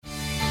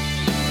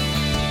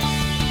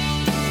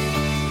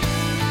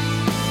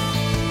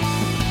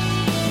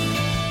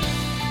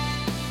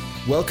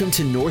Welcome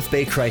to North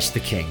Bay Christ the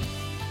King.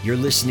 You're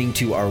listening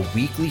to our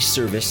weekly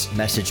service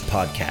message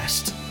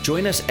podcast.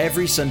 Join us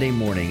every Sunday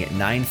morning at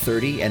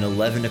 9:30 and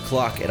 11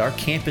 o'clock at our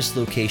campus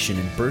location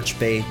in Birch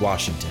Bay,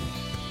 Washington.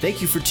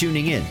 Thank you for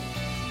tuning in.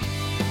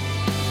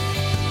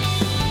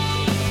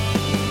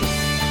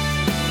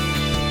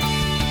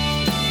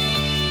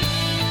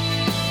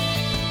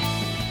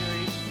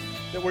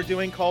 That we're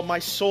doing called My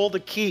Soul to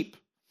Keep.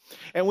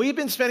 And we've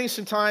been spending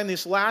some time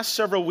these last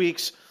several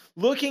weeks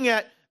looking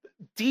at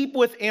deep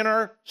within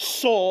our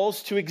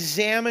souls to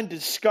examine,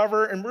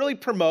 discover, and really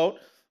promote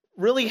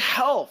really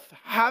health,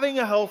 having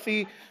a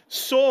healthy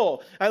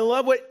soul. I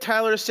love what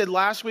Tyler said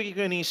last week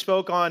when he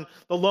spoke on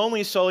the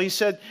lonely soul. He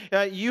said,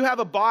 you have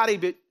a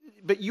body,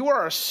 but you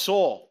are a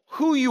soul.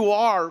 Who you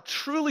are,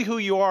 truly who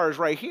you are, is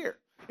right here.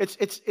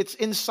 It's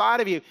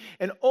inside of you.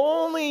 And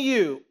only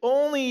you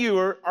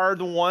are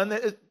the one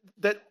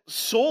that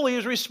solely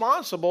is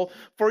responsible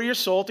for your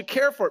soul to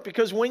care for it.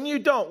 Because when you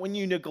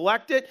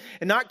neglect it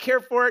and not care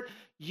for it,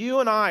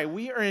 you and I,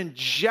 we are in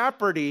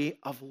jeopardy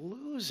of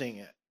losing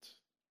it.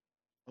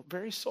 Our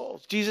very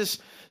souls. Jesus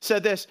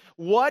said this,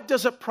 what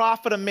does it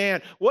profit a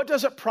man? What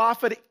does it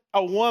profit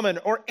a woman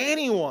or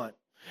anyone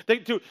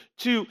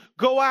to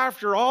go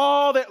after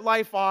all that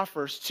life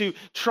offers, to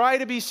try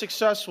to be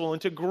successful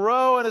and to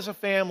grow as a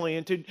family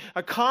and to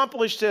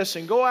accomplish this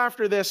and go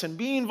after this and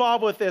be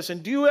involved with this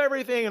and do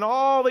everything and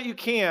all that you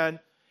can,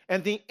 and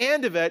at the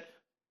end of it,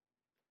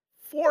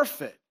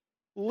 forfeit,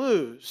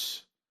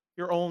 lose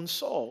your own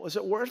soul? Is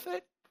it worth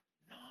it?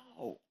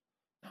 No,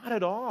 not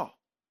at all.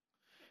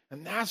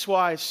 And that's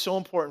why it's so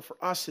important for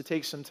us to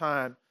take some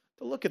time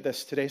to look at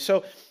this today.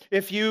 So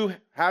if you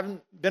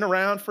haven't been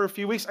around for a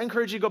few weeks, I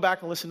encourage you to go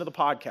back and listen to the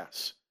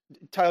podcast.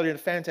 Tyler did a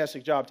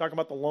fantastic job talking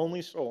about the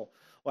lonely soul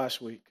last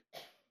week.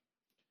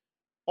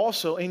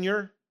 Also, in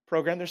your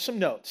program, there's some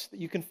notes that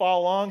you can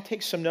follow along,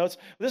 take some notes.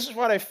 This is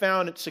what I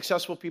found that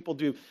successful people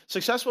do.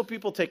 Successful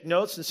people take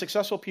notes, and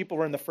successful people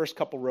are in the first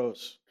couple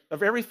rows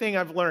of everything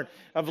I've learned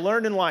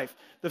in life.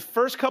 The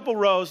first couple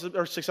rows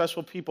are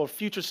successful people,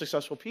 future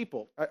successful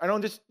people. I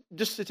don't just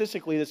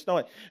statistically, that's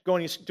not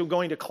going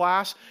to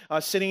class,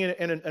 sitting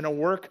in a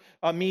work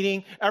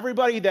meeting.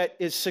 Everybody that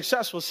is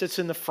successful sits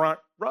in the front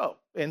row.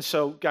 And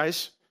so,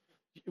 guys,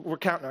 we're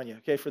counting on you,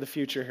 okay, for the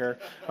future here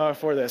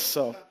for this.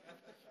 So,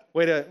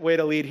 way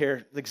to lead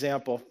here, the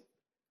example.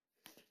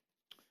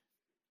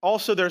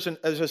 Also, there's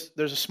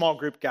a small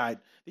group guide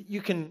that you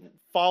can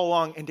follow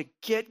along and to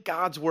get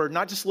God's word,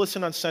 not just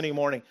listen on Sunday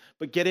morning,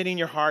 but get it in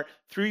your heart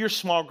through your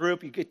small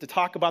group. You get to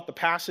talk about the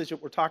passage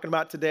that we're talking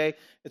about today.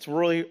 It's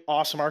really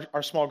awesome.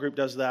 Our small group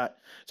does that.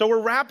 So we're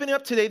wrapping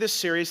up today this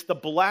series, The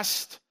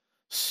Blessed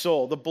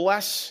Soul, The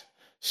Blessed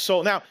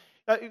Soul. Now,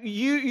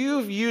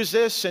 you've used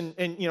this, and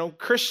you know,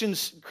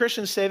 Christians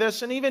say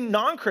this, and even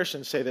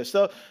non-Christians say this.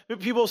 So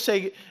people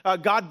say,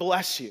 God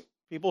bless you.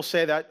 People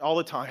say that all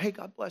the time. Hey,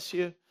 God bless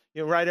you.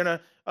 You write in a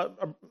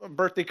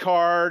birthday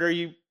card, or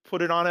you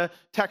put it on a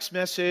text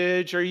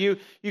message, or you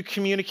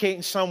communicate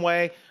in some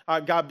way,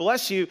 God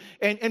bless you.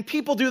 And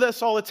people do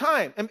this all the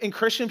time. And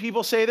Christian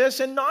people say this,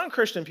 and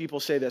non-Christian people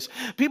say this.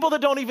 People that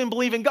don't even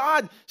believe in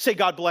God say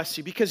God bless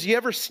you, because you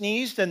ever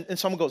sneezed and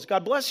someone goes,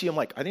 God bless you. I'm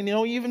like, I didn't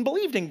know you even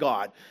believed in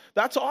God.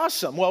 That's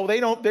awesome. Well, they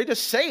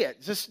just say it.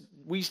 It's just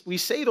we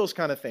say those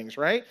kind of things,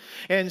 right?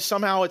 And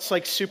somehow it's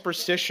like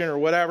superstition or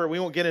whatever. We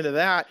won't get into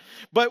that.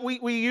 But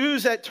we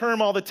use that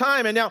term all the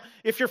time. And now,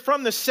 if you're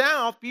from the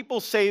South, people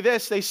say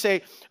this. They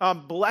say,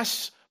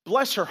 bless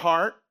her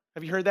heart.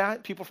 Have you heard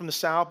that? People from the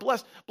South,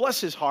 bless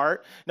his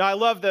heart. Now, I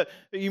love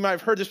you might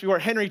have heard this before.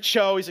 Henry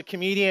Cho, he's a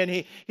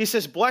comedian. He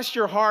says, bless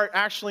your heart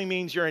actually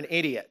means you're an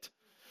idiot.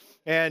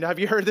 And have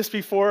you heard this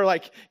before?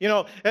 Like,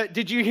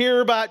 did you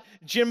hear about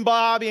Jim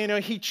Bob?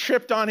 He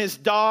tripped on his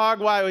dog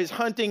while he was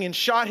hunting and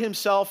shot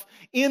himself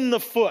in the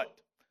foot.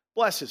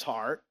 Bless his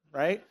heart,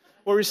 right?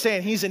 What we're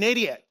saying, he's an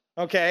idiot,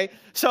 okay?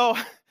 So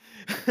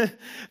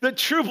the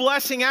true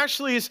blessing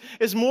actually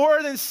is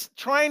more than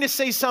trying to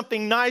say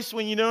something nice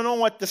when you don't know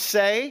what to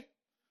say.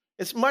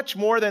 It's much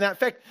more than that. In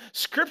fact,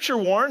 Scripture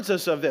warns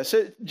us of this.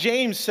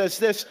 James says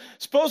this,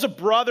 suppose a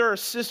brother or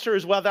sister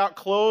is without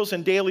clothes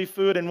and daily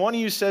food, and one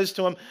of you says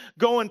to him,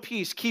 go in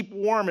peace, keep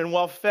warm and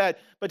well fed,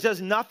 but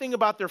does nothing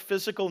about their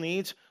physical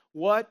needs.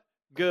 What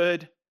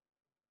good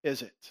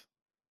is it?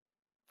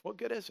 What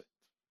good is it?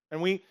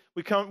 And we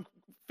come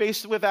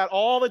faced with that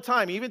all the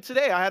time. Even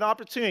today, I had an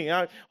opportunity.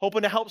 I'm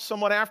hoping to help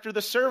someone after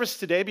the service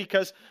today,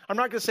 because I'm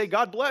not going to say,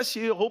 God bless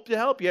you, hope to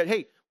help you.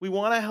 Hey, we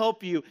want to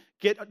help you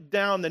get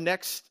down the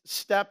next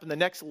step and the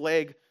next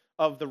leg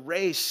of the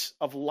race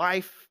of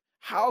life.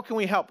 How can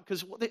we help?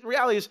 Because the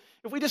reality is,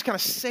 if we just kind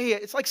of say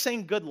it, it's like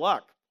saying good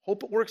luck.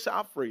 Hope it works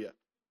out for you,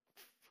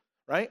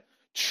 right?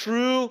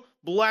 True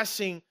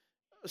blessing,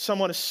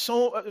 someone is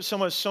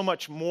so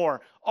much more.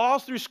 All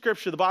through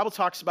Scripture, the Bible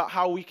talks about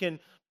how we can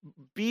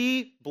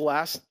be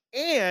blessed,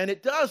 and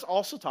it does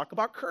also talk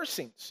about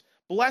cursings.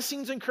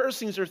 Blessings and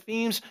cursings are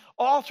themes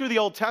all through the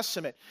Old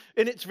Testament.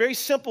 And it's very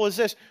simple as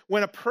this.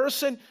 When a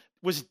person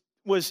was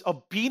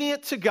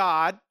obedient to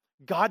God,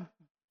 God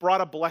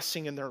brought a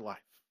blessing in their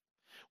life.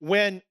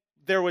 When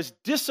there was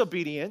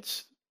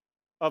disobedience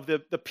of the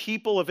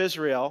people of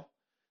Israel,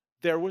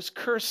 there was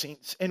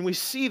cursings. And we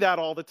see that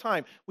all the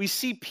time. We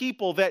see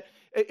people that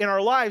in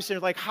our lives, they're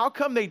like, how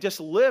come they just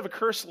live a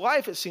cursed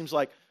life, it seems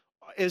like?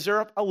 Is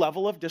there a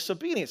level of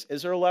disobedience?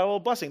 Is there a level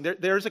of blessing?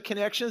 There's a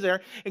connection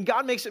there. And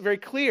God makes it very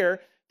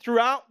clear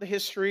throughout the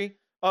history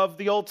of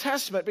the Old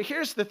Testament. But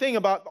here's the thing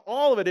about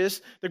all of it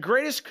is the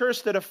greatest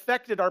curse that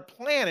affected our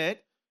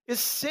planet is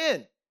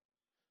sin.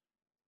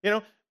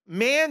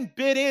 Man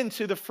bit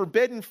into the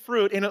forbidden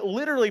fruit, and it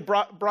literally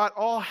brought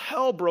all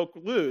hell broke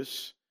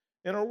loose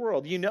in our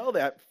world. You know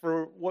that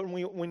for when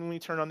we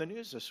turn on the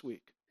news this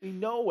week. We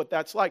know what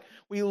that's like.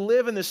 We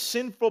live in this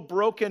sinful,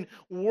 broken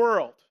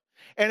world.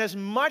 And as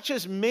much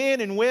as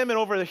men and women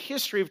over the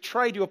history have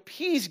tried to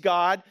appease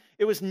God,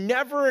 it was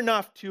never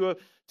enough to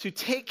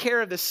take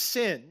care of the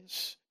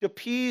sins, to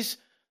appease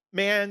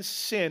man's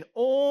sin.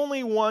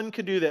 Only one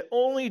could do that.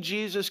 Only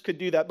Jesus could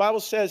do that. The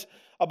Bible says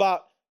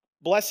about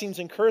blessings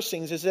and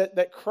cursings is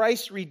that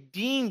Christ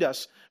redeemed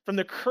us from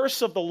the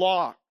curse of the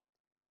law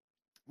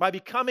by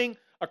becoming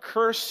a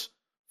curse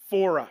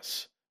for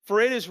us. For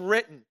it is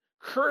written,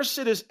 cursed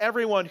is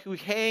everyone who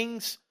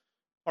hangs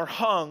or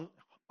hung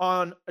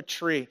on a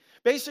tree.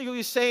 Basically, what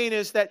he's saying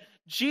is that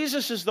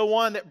Jesus is the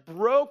one that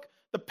broke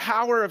the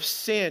power of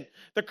sin,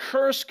 the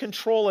curse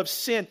control of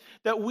sin,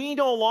 that we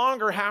no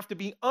longer have to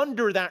be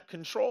under that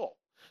control.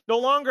 No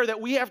longer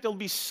that we have to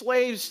be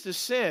slaves to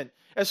sin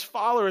as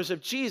followers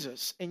of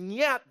Jesus. And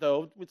yet,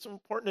 though, it's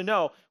important to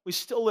know, we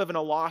still live in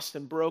a lost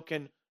and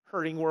broken,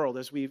 hurting world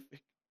as we've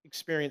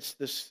experienced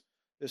this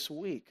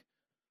week.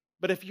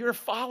 But if you're a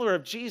follower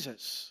of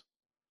Jesus,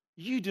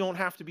 you don't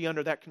have to be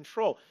under that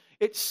control.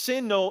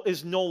 Sin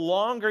is no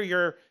longer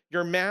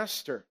your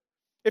master.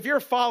 If you're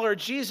a follower of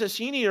Jesus,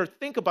 you need to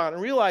think about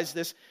and realize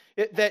this,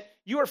 that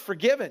you are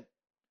forgiven,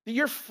 that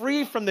you're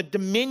free from the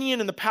dominion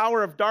and the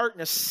power of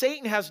darkness.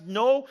 Satan has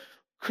no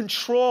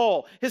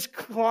control. His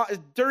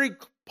dirty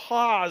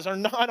paws are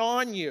not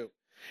on you.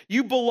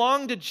 You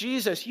belong to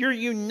Jesus. You're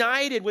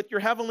united with your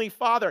Heavenly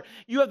Father.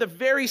 You have the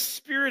very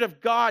Spirit of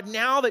God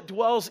now that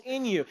dwells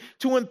in you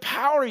to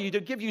empower you,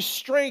 to give you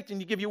strength and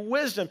to give you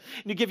wisdom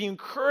and to give you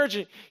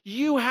encouragement.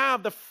 You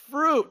have the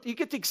fruit. You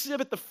get to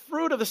exhibit the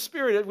fruit of the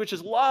Spirit, which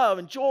is love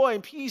and joy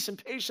and peace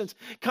and patience,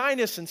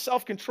 kindness and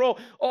self-control.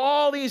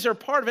 All these are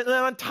part of it. And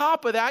then on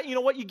top of that, you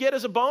know what you get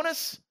as a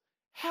bonus?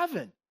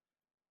 Heaven.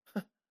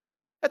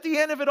 At the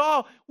end of it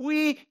all,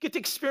 we get to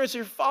experience, if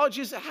you follow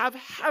Jesus, have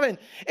heaven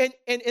and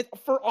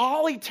for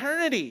all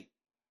eternity.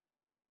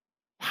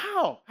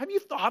 Wow, have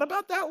you thought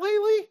about that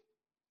lately?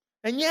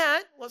 And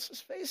yet, let's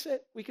just face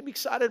it, we can be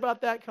excited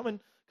about that coming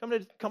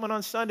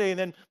on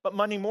Sunday, but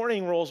Monday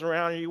morning rolls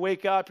around and you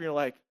wake up and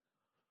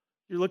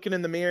you're looking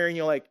in the mirror and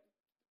you're like,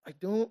 I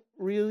don't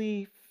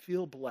really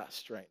feel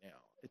blessed right now.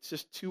 It's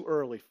just too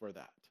early for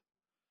that.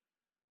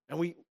 And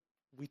we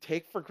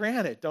take for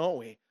granted, don't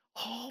we?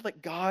 All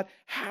that God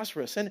has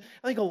for us. And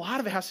I think a lot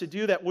of it has to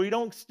do that we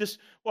don't just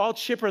all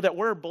chipper that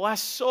we're a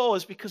blessed soul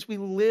is because we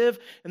live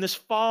in this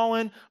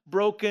fallen,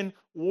 broken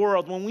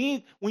world.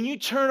 When you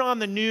turn on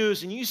the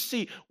news and you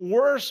see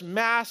worst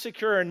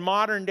massacre in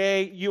modern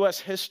day U.S.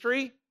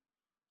 history,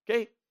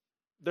 okay,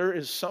 there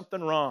is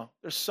something wrong.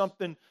 There's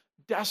something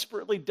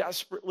desperately,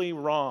 desperately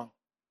wrong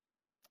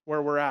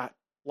where we're at.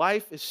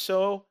 Life is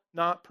so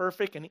not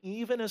perfect, and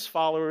even as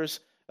followers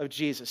of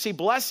Jesus. See,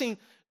 blessing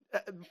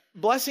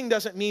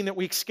doesn't mean that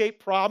we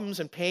escape problems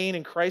and pain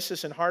and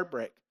crisis and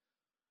heartbreak.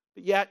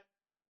 But yet,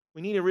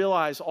 we need to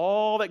realize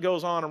all that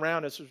goes on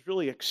around us is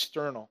really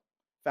external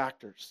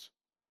factors.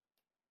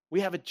 We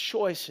have a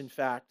choice, in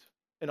fact,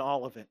 in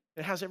all of it.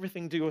 It has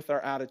everything to do with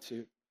our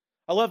attitude.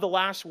 I love the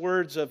last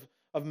words of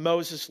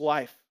Moses'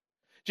 life.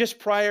 Just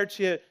prior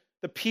to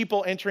the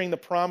people entering the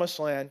promised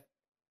land.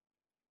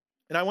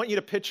 And I want you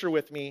to picture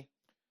with me,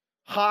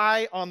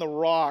 high on the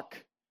rock,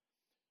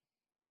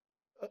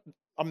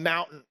 a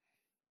mountain.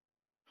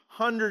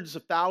 Hundreds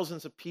of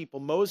thousands of people.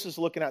 Moses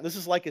looking at, this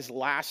is like his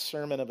last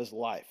sermon of his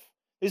life.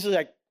 These are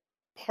like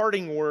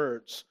parting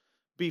words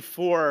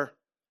before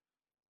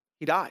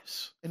he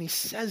dies. And he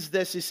says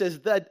this, he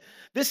says that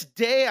this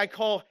day I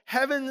call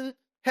heavens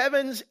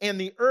and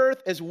the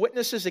earth as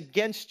witnesses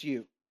against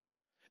you,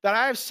 that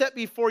I have set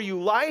before you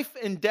life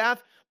and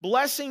death,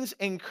 blessings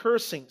and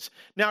cursings.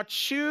 Now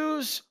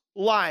choose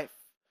life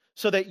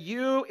so that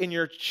you and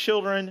your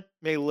children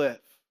may live.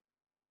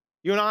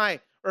 You and I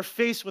are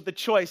faced with the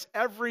choice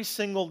every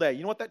single day.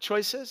 You know what that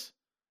choice is?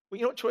 Well,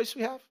 you know what choice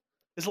we have?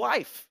 Is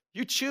life.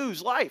 You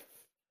choose life.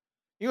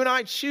 You and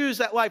I choose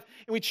that life,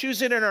 and we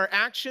choose it in our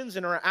actions,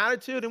 in our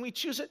attitude, and we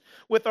choose it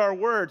with our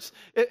words.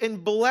 In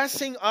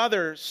blessing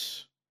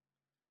others,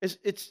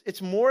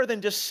 it's more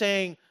than just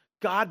saying,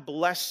 God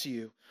bless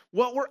you.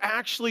 What we're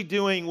actually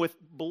doing with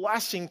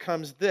blessing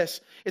comes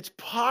this. It's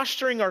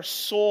posturing our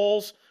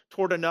souls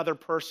toward another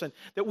person,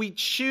 that we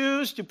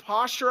choose to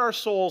posture our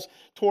souls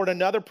toward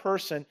another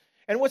person.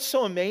 And what's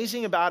so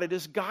amazing about it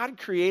is God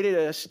created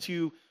us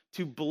to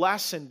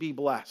bless and be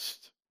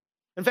blessed.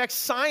 In fact,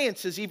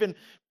 science has even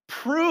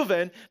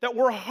proven that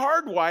we're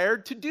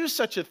hardwired to do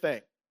such a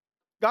thing.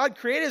 God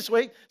created this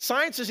way.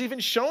 Science has even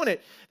shown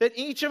it, that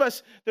each of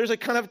us, there's a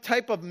kind of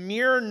type of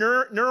mirror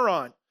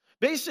neuron.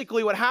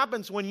 Basically, what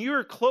happens when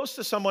you're close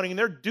to somebody and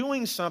they're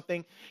doing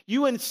something,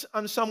 you in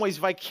some ways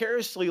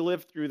vicariously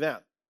live through them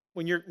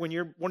when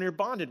you're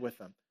bonded with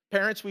them.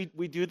 Parents, we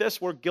do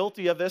this. We're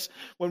guilty of this.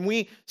 When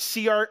we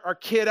see our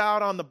kid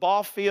out on the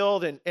ball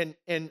field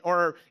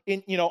or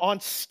on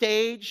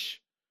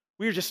stage,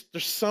 there's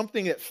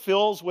something that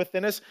fills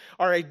within us.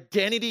 Our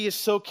identity is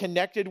so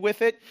connected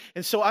with it.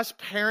 And so us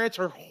parents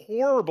are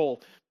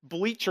horrible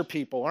bleacher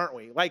people, aren't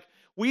we? Like,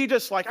 we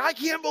just I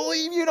can't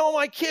believe,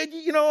 my kid,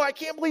 I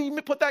can't believe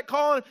you put that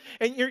call on.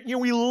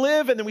 And we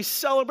live and then we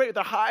celebrate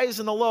the highs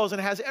and the lows. And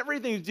it has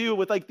everything to do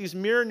with these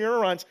mirror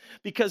neurons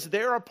because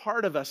they're a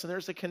part of us and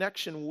there's a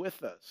connection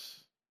with us,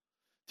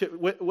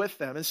 with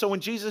them. And so when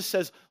Jesus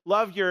says,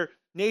 love your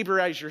neighbor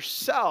as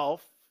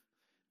yourself,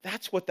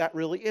 that's what that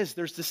really is.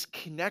 There's this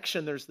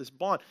connection. There's this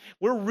bond.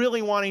 We're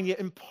really wanting to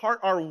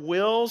impart our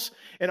wills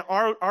and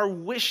our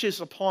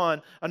wishes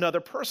upon another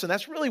person.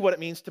 That's really what it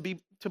means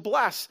to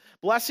bless.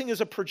 Blessing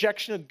is a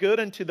projection of good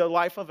into the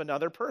life of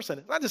another person.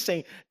 It's not just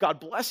saying,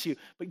 God bless you,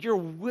 but you're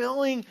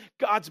willing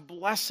God's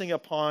blessing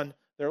upon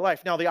their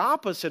life. Now, the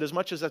opposite, as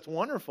much as that's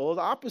wonderful,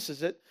 the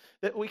opposite is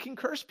that we can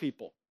curse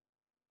people.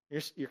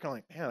 You're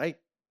kind of man,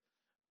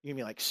 you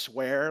mean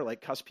swear,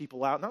 cuss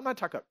people out? No, I'm not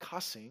talking about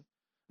cussing.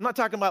 I'm not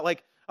talking about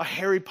a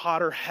Harry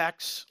Potter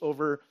hex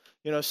over,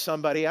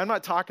 somebody. I'm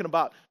not talking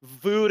about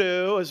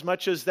voodoo as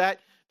much as that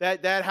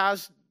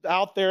has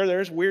out there.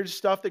 There's weird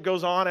stuff that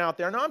goes on out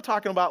there. No, I'm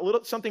talking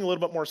about something a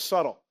little bit more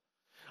subtle.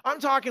 I'm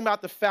talking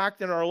about the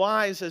fact in our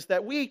lives is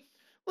that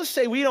let's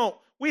say we don't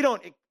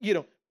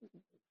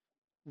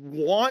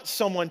want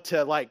someone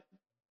to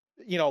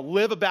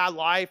live a bad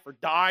life or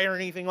die or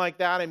anything like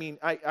that. I mean,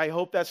 I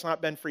hope that's not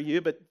been for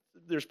you, but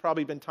there's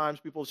probably been times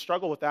people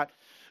struggle with that.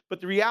 But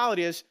the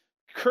reality is,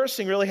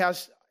 cursing really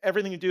has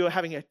everything to do with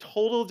having a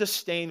total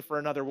disdain for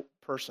another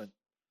person.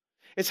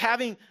 It's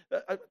having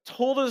a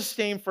total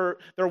disdain for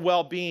their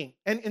well-being.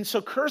 And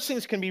so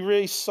cursings can be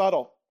really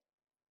subtle.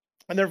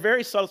 And they're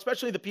very subtle,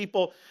 especially the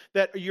people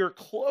that you're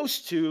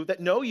close to that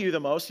know you the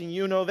most and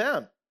you know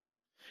them.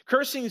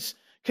 Cursings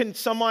can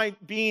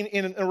somewhat be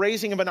in a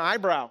raising of an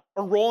eyebrow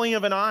or rolling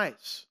of an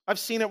eyes. I've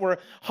seen it where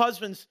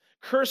husbands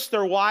curse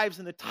their wives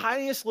in the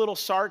tiniest little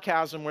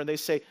sarcasm where they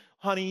say,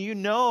 honey, you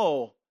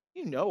know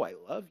I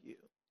love you.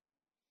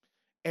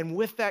 And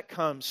with that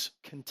comes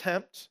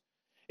contempt.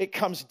 It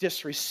comes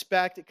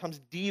disrespect. It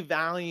comes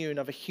devaluing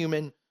of a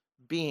human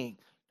being.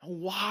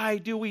 Why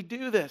do we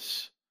do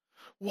this?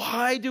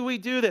 Why do we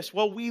do this?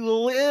 Well, we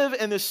live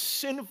in this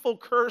sinful,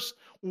 cursed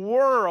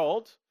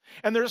world,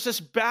 and there's this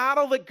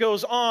battle that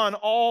goes on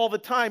all the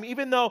time.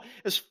 Even though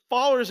as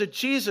followers of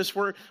Jesus,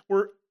 we're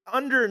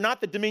under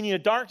not the dominion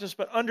of darkness,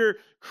 but under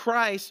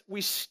Christ,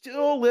 we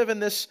still live in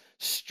this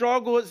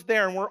struggle. Is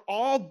there, and we're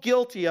all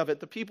guilty of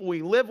it. The people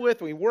we live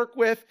with, we work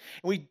with,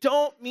 and we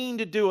don't mean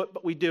to do it,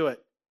 but we do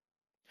it.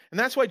 And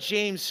that's why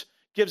James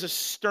gives us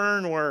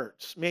stern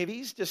words. May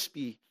these just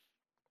be,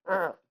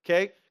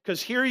 okay?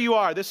 Because here you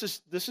are. This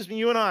is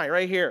you and I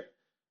right here. It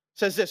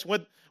says this,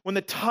 with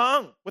the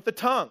tongue,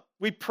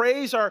 we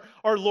praise our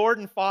Lord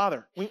and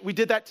Father. We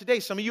did that today.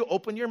 Some of you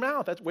opened your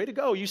mouth. That's way to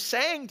go. You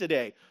sang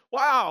today.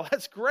 Wow,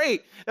 that's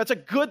great. That's a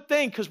good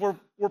thing because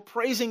we're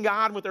praising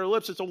God with our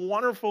lips. It's a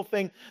wonderful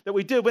thing that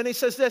we do. But he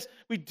says this,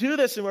 we do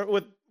this and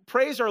with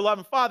praise our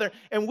loving Father,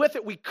 and with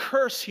it we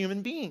curse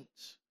human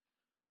beings.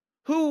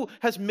 Who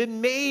has been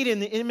made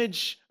in the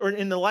image or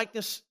in the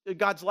likeness,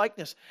 God's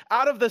likeness?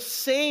 Out of the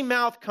same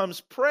mouth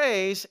comes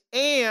praise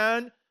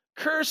and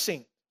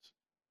cursing.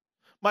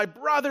 My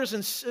brothers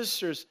and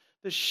sisters,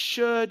 this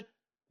should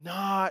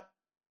not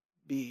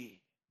be.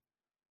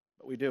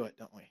 But we do it,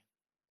 don't we?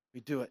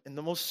 We do it. In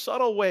the most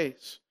subtle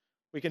ways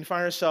we can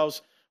find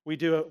ourselves, we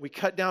do it. We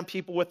cut down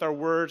people with our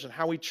words and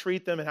how we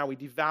treat them and how we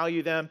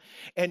devalue them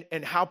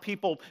and how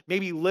people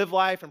maybe live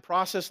life and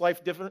process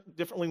life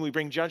differently. We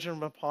bring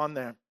judgment upon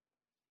them.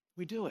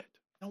 We do it.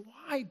 Now,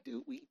 why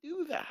do we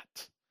do that?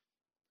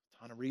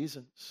 A ton of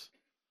reasons.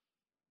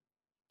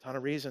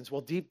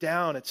 Well, deep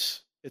down,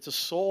 it's a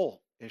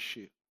soul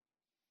issue.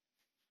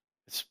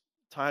 It's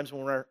times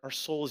when our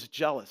soul is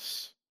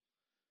jealous.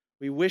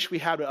 We wish we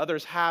had what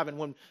others have. And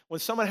when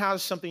someone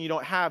has something you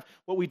don't have,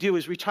 what we do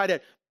is we try to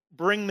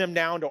bring them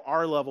down to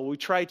our level. We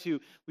try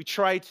to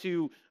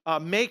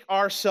make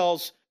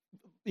ourselves,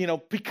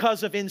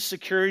 because of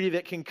insecurity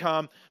that can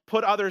come,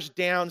 put others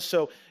down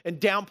and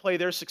downplay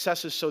their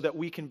successes so that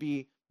we can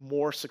be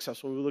more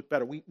successful. We look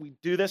better. We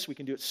do this. We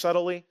can do it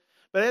subtly.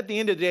 But at the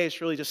end of the day,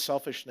 it's really just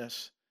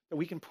selfishness. That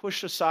we can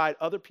push aside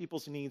other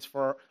people's needs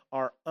for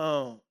our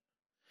own.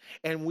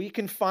 And we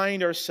can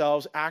find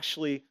ourselves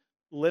actually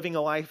living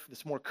a life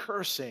that's more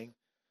cursing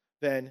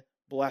than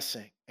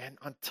blessing. And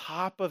on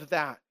top of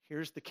that,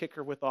 here's the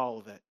kicker with all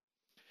of it,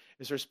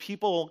 is there's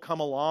people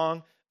come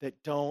along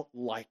that don't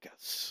like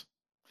us.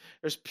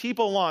 There's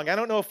people along. I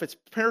don't know if it's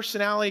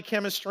personality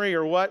chemistry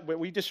or what, but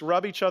we just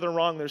rub each other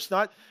wrong. It's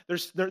not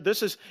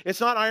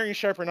iron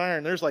sharpening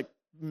iron. There's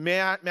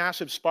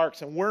massive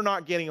sparks and we're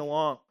not getting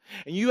along.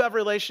 And you have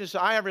relationships,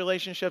 I have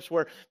relationships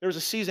where there was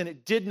a season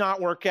it did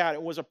not work out.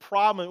 It was a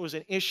problem, it was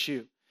an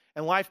issue,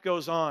 and life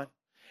goes on.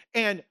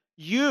 And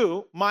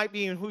you might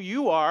be in who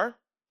you are,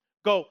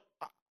 go,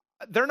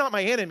 they're not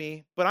my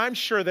enemy, but I'm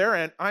sure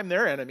I'm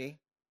their enemy.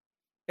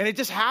 And it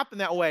just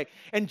happened that way.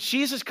 And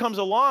Jesus comes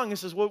along and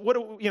says, well,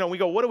 we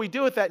go, what do we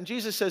do with that? And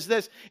Jesus says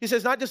this. He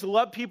says, not just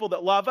love people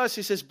that love us.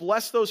 He says,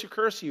 bless those who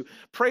curse you.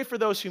 Pray for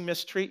those who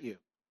mistreat you.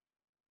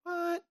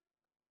 What?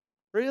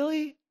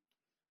 Really?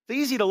 It's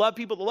easy to love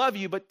people that love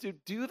you, but to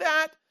do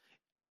that?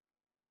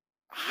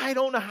 I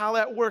don't know how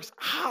that works.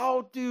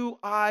 How do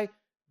I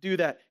do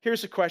that?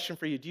 Here's a question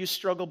for you. Do you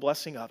struggle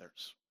blessing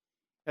others?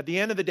 At the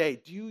end of the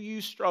day, do you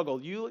struggle?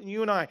 You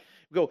and I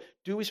go,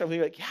 do we struggle?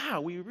 You're like, yeah,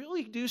 we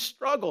really do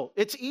struggle.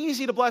 It's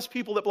easy to bless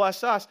people that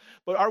bless us,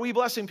 but are we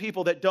blessing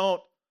people that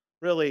don't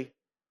really,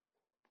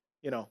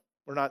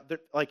 we're not,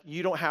 like,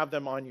 you don't have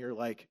them on your,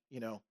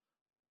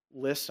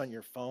 lists on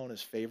your phone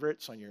as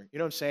favorites on your, you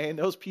know what I'm saying?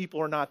 Those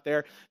people are not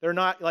there. They're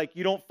not like,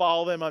 you don't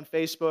follow them on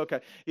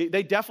Facebook.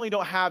 They definitely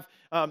don't have,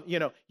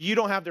 you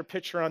don't have their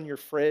picture on your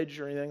fridge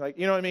or anything like,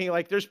 you know what I mean?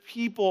 Like, there's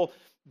people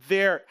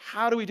there.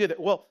 How do we do that?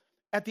 Well,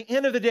 at the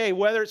end of the day,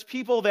 whether it's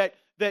people that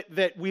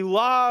we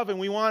love and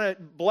we want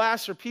to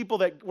bless, or people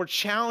that we're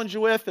challenged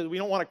with that we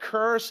don't want to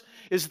curse,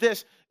 is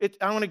this.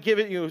 I want to give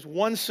it you as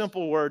one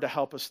simple word to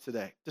help us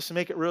today, just to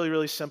make it really,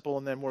 really simple,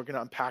 and then we're going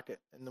to unpack it.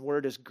 And the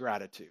word is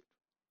gratitude.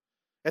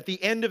 At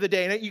the end of the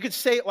day, and you could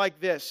say it like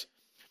this,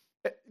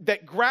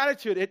 that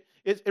gratitude,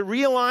 it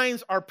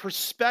realigns our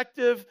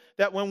perspective,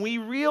 that when we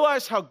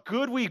realize how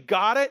good we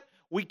got it,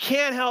 we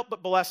can't help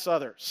but bless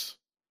others.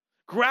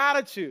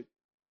 Gratitude.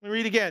 Let me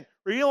read again.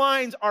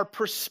 Realigns our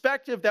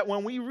perspective, that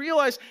when we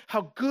realize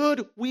how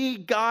good we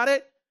got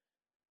it,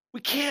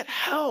 we can't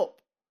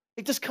help.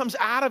 It just comes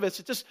out of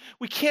us.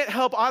 We can't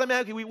help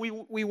automatically.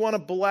 We want to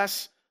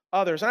bless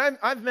others. And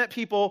I've met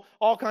people,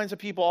 all kinds of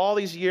people, all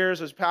these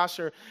years as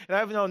pastor, and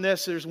I've known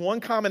this. There's one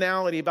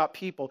commonality about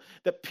people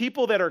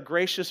that are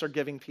gracious are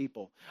giving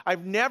people.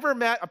 I've never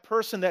met a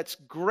person that's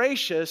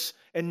gracious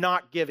and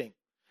not giving.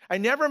 I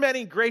never met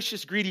any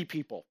gracious, greedy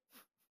people.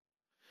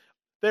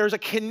 There's a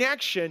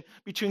connection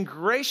between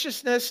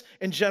graciousness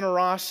and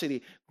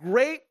generosity.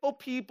 Grateful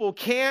people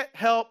can't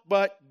help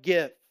but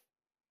give.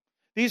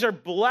 These are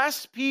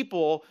blessed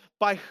people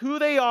by who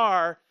they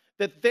are,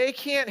 that they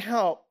can't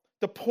help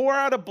to pour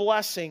out a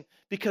blessing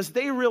because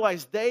they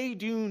realize they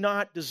do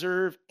not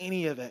deserve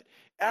any of it.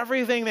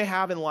 Everything they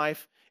have in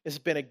life has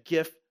been a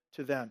gift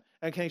to them.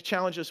 And can I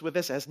challenge us with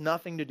this? It has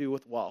nothing to do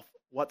with wealth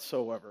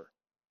whatsoever.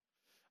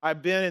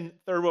 I've been in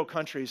third world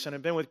countries, and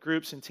I've been with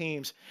groups and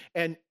teams,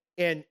 and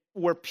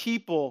where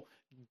people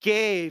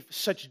gave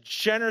such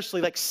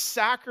generously, like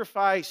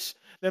sacrifice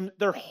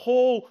their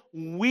whole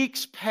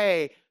week's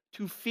pay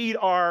to feed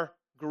our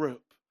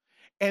group.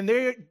 And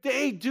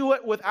they do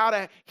it without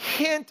a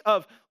hint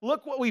of,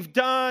 look what we've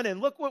done and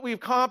look what we've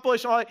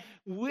accomplished.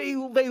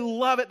 They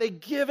love it. They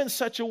give in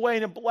such a way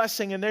and a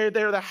blessing, and they're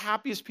the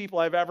happiest people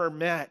I've ever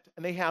met.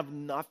 And they have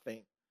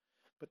nothing,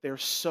 but they're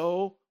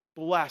so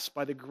blessed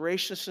by the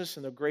graciousness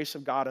and the grace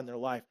of God in their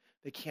life.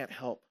 They can't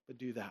help but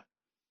do that.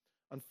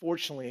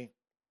 Unfortunately,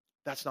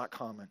 that's not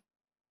common,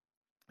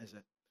 is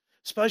it?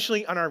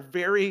 Especially in our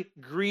very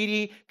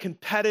greedy,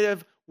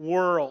 competitive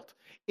world.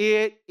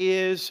 It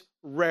is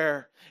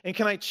rare. And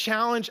can I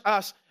challenge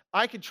us?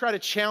 I could try to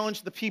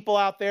challenge the people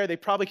out there. They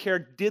probably care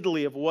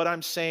diddly of what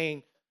I'm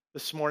saying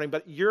this morning,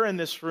 but you're in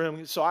this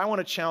room, so I want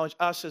to challenge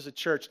us as a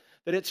church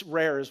that it's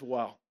rare as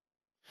well.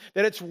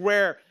 That it's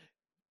rare.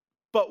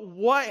 But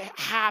what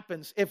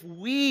happens if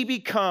we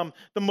become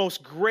the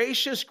most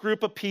gracious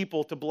group of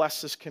people to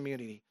bless this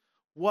community?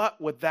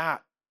 What would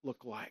that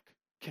look like?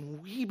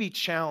 Can we be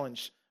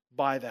challenged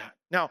by that?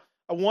 Now,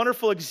 a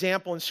wonderful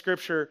example in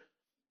Scripture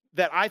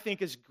that I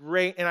think is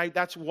great, and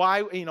that's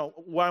why,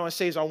 what I want to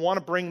say is I want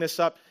to bring this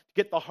up to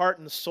get the heart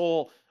and the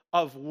soul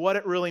of what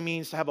it really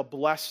means to have a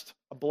blessed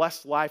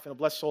life and a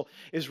blessed soul,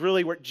 is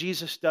really what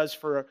Jesus does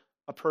for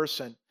a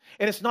person.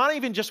 And it's not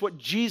even just what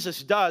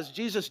Jesus does.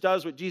 Jesus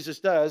does what Jesus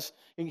does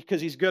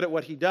because he's good at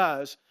what he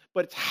does,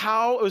 but it's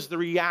how it was the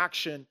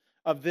reaction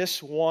of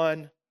this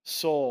one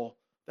soul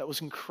that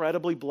was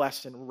incredibly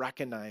blessed and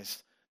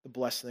recognized the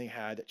blessing they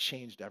had that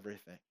changed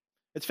everything.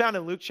 It's found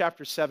in Luke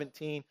chapter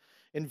 17,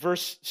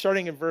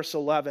 starting in verse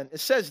 11. It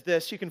says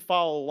this, you can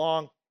follow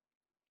along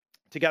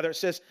together. It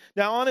says,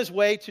 now on his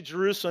way to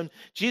Jerusalem,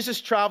 Jesus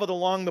traveled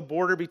along the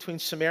border between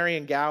Samaria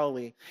and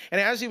Galilee.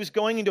 And as he was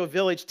going into a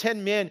village,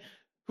 10 men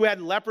who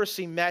had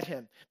leprosy met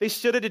him. They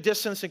stood at a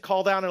distance and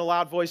called out in a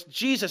loud voice,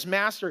 Jesus,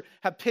 Master,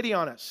 have pity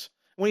on us.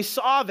 When he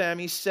saw them,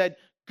 he said,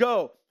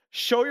 go,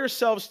 show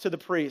yourselves to the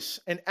priests.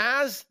 And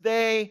as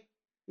they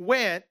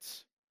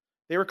went,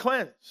 they were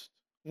cleansed.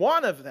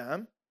 One of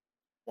them,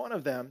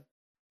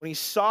 when he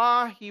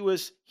saw he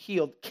was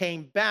healed,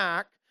 came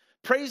back,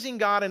 praising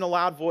God in a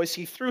loud voice.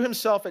 He threw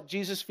himself at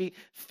Jesus' feet,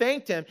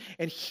 thanked him,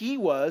 and he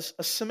was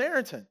a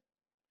Samaritan.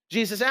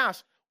 Jesus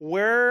asked,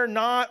 were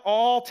not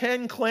all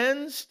 10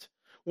 cleansed?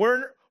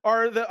 Where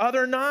are the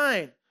other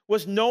 9?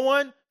 Was no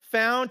one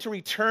found to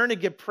return and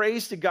give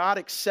praise to God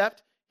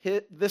except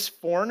this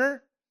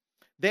foreigner?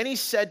 Then he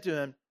said to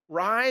him,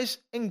 rise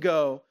and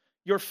go.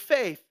 Your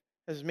faith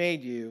has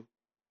made you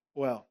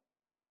well.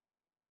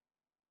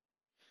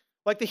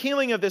 Like the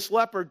healing of this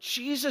leper,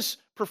 Jesus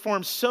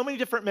performed so many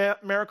different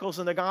miracles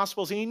in the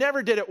Gospels, and he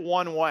never did it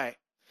one way.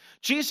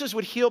 Jesus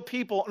would heal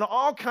people in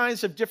all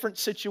kinds of different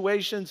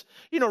situations,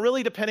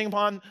 really depending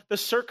upon the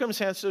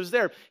circumstances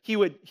there. He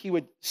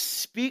would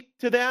speak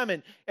to them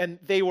and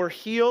they were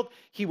healed.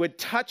 He would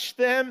touch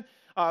them.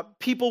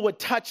 People would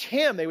touch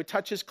him. They would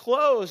touch his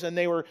clothes and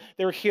they were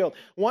healed.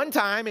 One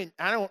time, and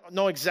I don't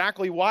know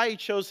exactly why he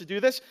chose to do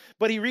this,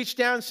 but he reached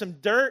down some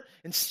dirt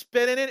and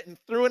spit in it and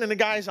threw it in the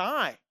guy's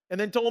eye and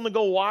then told him to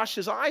go wash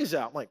his eyes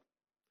out. I'm like,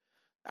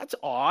 that's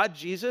odd,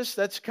 Jesus.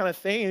 That's kind of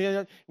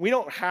thing. We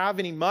don't have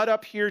any mud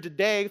up here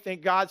today.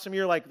 Thank God. Some of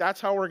you are like, that's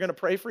how we're going to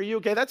pray for you.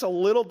 Okay, that's a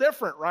little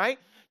different, right?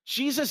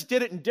 Jesus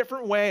did it in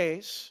different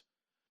ways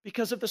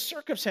because of the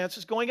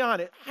circumstances going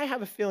on. I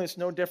have a feeling it's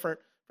no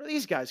different for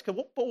these guys.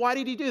 But why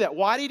did he do that?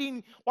 Why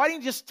didn't he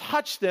just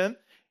touch them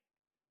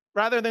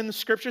rather than the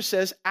scripture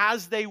says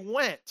as they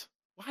went?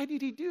 Why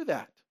did he do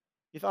that?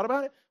 You thought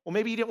about it? Well,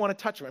 maybe he didn't want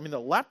to touch them. I mean, the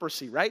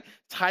leprosy, right?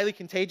 It's highly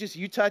contagious.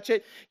 You touch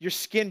it, your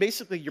skin,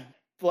 basically your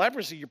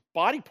leprosy, your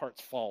body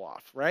parts fall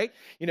off, right?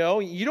 You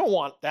don't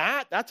want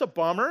that. That's a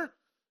bummer.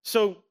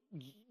 So,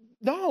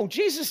 no,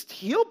 Jesus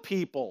healed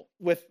people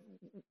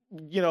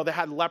that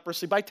had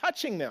leprosy by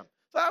touching them.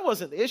 So that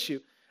wasn't the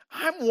issue.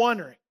 I'm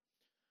wondering,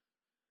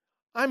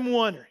 as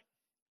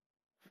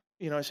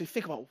you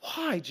think about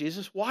why,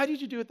 Jesus, why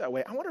did you do it that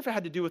way? I wonder if it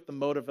had to do with the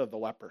motive of the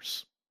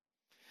lepers.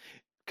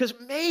 Because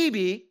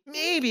maybe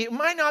it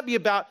might not be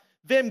about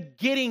them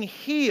getting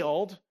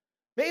healed.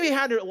 Maybe it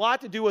had a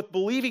lot to do with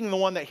believing the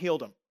one that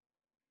healed him.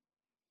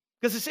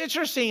 Because it's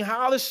interesting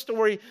how this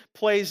story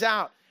plays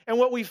out. And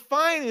what we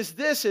find is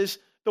this is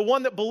the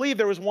one that believed,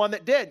 there was one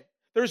that did.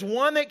 There's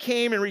one that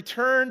came and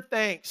returned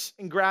thanks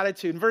and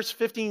gratitude. In verse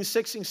 15,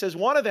 16 says,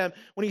 one of them,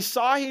 when he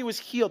saw he was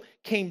healed,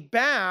 came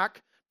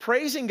back,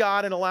 praising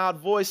God in a loud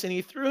voice, and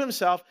he threw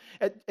himself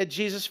at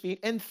Jesus' feet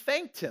and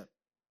thanked him.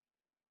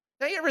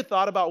 Now, you ever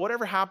thought about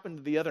whatever happened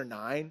to the other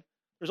 9?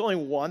 There's only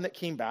one that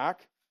came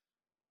back.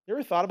 You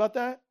ever thought about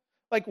that?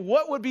 Like,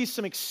 what would be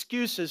some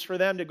excuses for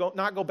them to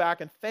not go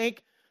back and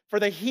thank for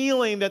the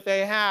healing that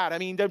they had? I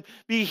mean, to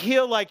be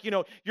healed like,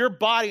 your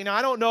body. Now,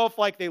 I don't know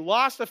if they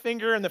lost a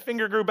finger and the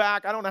finger grew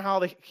back. I don't know how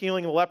the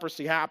healing of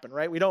leprosy happened,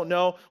 right? We don't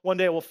know. One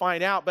day we'll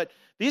find out. But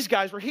these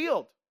guys were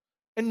healed.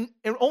 And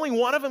only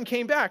one of them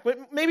came back.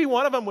 Maybe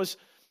one of them was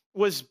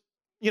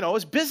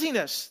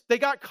busyness. They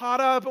got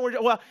caught up and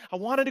I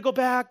wanted to go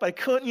back, but I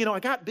couldn't. I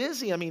got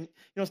busy. I mean,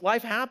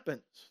 life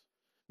happens.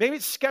 Maybe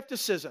it's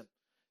skepticism.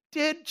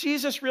 Did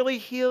Jesus really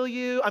heal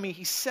you? I mean,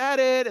 he said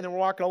it, and then we're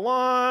walking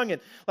along, and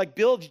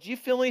Bill, did you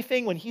feel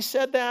anything when he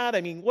said that?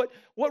 I mean,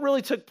 what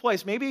really took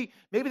place? Maybe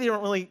they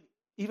don't really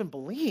even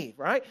believe,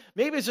 right?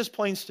 Maybe it's just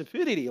plain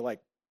stupidity,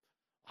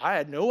 I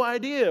had no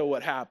idea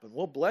what happened.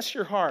 Well, bless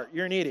your heart.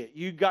 You're an idiot.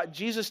 You got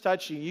Jesus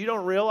touching you. You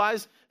don't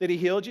realize that he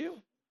healed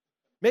you?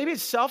 Maybe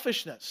it's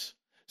selfishness.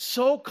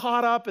 So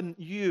caught up in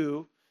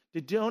you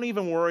that don't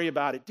even worry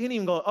about it. Didn't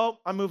even go, oh,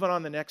 I'm moving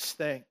on to the next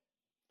thing.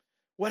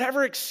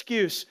 Whatever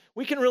excuse,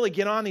 we can really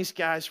get on these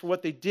guys for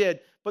what they did,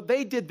 but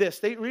they did this.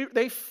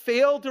 They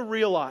failed to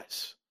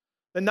realize.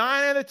 The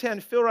 9 out of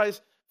 10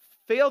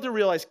 failed to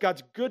realize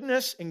God's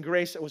goodness and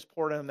grace that was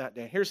poured on them that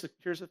day. Here's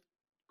the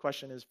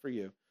question is for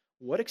you.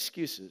 What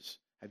excuses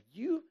have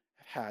you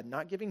had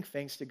not giving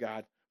thanks to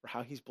God for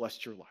how he's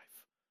blessed your life?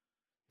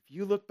 If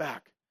you look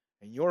back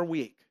in your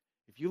week,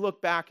 if you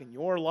look back in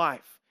your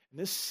life, in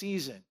this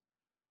season,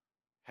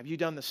 have you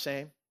done the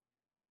same?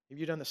 Have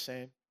you done the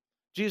same?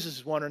 Jesus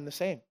is wondering the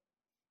same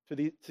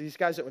to these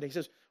guys that when he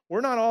says,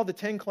 we're not all the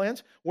 10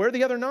 clans, where are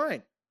the other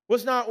 9?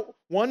 Was not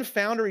one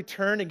found to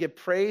return and give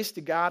praise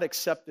to God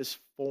except this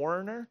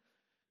foreigner?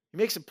 He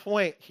makes a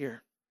point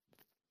here.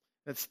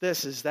 It's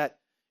this, is that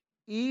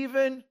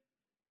even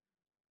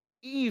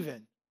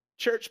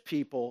church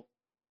people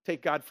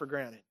take God for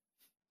granted.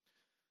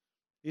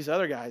 These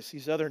other guys,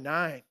 these other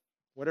 9,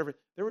 whatever,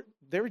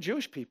 they were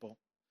Jewish people.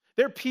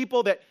 They're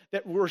people that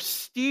were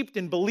steeped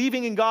in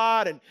believing in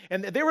God,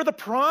 and they were the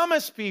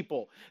promised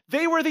people.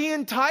 They were the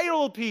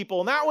entitled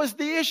people, and that was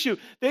the issue.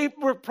 They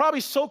were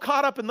probably so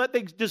caught up in that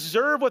they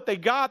deserve what they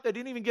got, they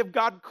didn't even give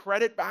God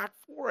credit back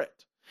for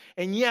it.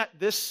 And yet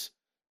this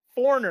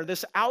foreigner,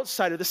 this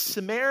outsider, this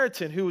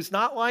Samaritan who is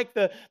not like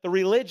the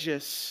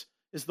religious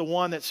is the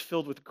one that's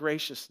filled with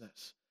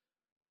graciousness.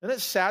 Isn't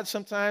it sad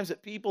sometimes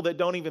that people that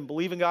don't even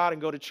believe in God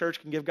and go to church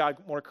can give God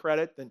more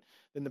credit than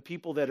the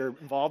people that are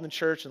involved in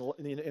church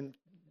and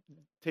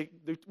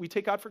we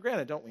take God for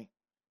granted, don't we?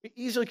 We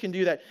easily can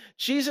do that.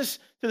 Jesus,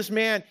 to this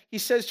man, he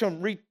says to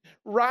him,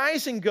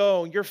 rise and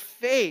go. Your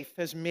faith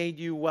has made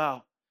you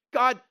well.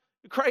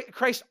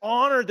 Christ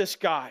honored this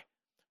guy,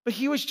 but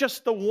he was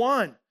just the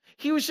one.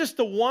 He was just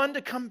the one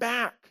to come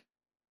back.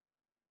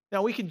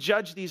 Now, we can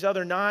judge these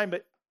other 9,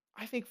 but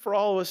I think for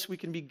all of us, we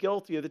can be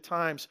guilty of the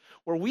times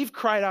where we've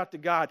cried out to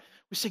God.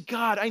 We say,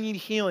 God, I need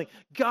healing.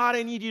 God,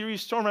 I need you to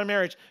restore my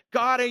marriage.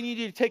 God, I need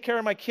you to take care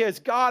of my kids.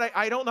 God,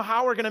 I don't know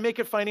how we're going to make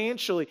it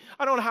financially.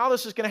 I don't know how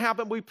this is going to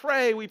happen. We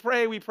pray.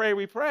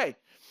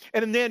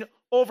 And then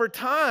over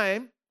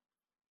time,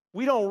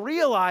 we don't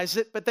realize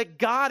it, but that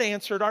God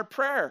answered our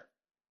prayer.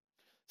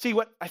 See,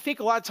 what I think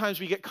a lot of times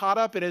we get caught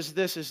up in is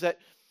that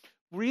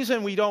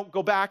reason we don't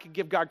go back and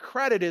give God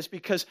credit is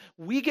because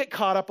we get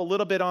caught up a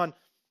little bit on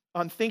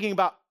thinking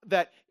about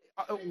that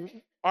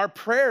our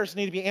prayers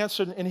need to be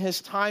answered in his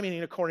timing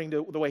and according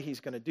to the way he's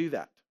going to do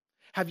that.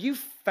 Have you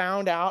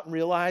found out and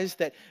realized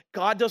that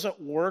God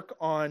doesn't work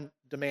on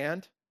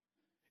demand?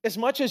 As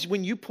much as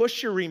when you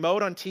push your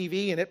remote on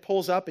TV and it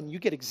pulls up and you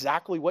get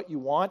exactly what you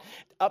want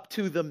up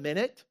to the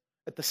minute,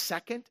 at the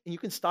second, and you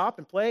can stop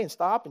and play and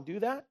stop and do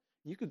that.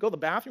 You could go to the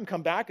bathroom,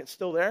 come back, it's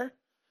still there.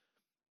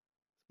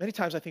 Many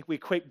times I think we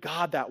equate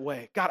God that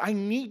way. God, I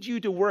need you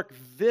to work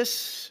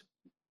this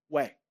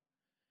way.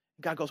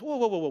 God goes,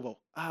 whoa.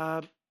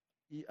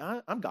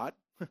 I'm God.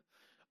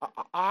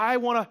 I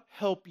want to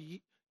help you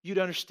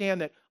to understand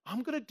that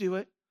I'm going to do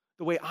it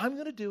the way I'm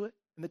going to do it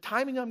and the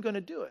timing I'm going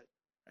to do it.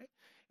 Right?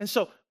 And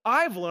so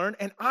I've learned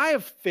and I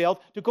have failed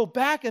to go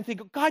back and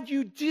think, God,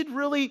 you did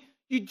really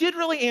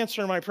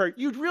answer my prayer.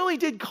 You really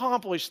did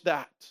accomplish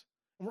that.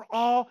 And we're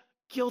all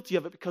guilty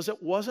of it because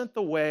it wasn't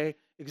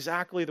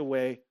exactly the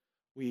way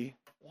we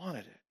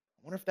wanted it. I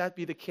wonder if that'd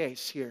be the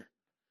case here.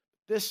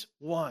 This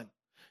one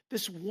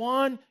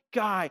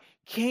guy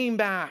came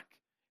back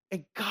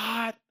and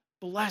God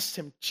blessed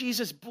him.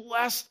 Jesus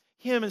blessed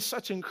him in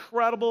such an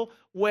incredible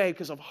way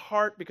because of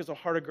heart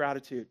of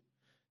gratitude.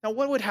 Now,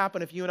 what would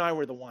happen if you and I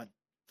were the one?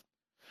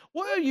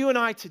 What if you and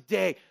I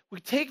today, we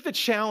take the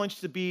challenge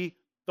to be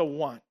the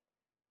one?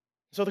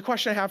 So the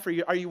question I have for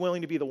you, are you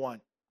willing to be the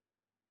one?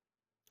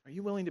 Are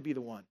you willing to be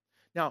the one?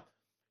 Now,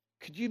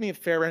 could you do me a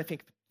favor? I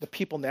think the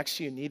people next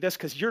to you need this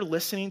because you're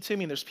listening to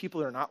me and there's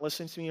people that are not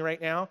listening to me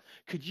right now.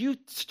 Could you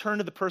turn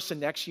to the person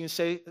next to you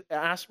and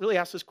ask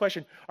this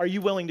question, are you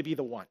willing to be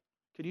the one?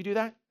 Could you do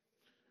that?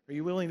 Are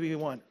you willing to be the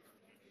one?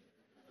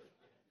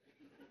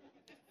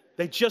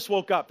 They just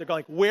woke up. They're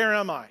going, where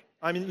am I?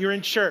 You're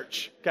in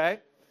church, okay?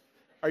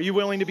 Are you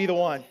willing to be the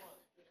one?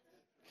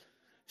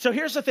 So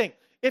here's the thing.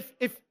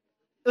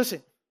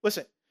 Listen.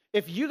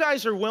 If you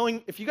guys are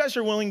willing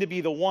to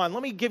be the one,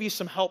 let me give you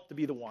some help to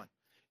be the one.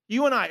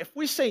 You and I, if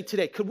we say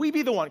today, could we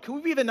be the one? Could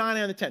we be the 9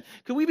 out of 10?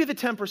 Could we be the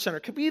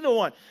 10%? Could we be the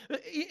one?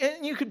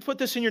 And you could put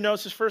this in your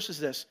notes as first as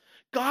this.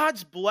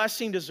 God's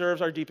blessing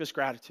deserves our deepest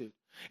gratitude.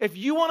 If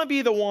you want to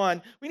be the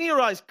one, we need to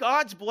realize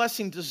God's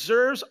blessing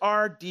deserves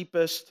our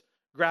deepest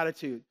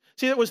gratitude.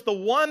 See, it was the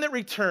one that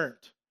returned,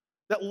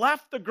 that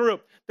left the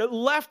group, that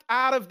left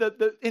out of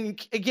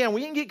and again,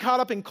 we can get caught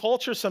up in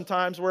culture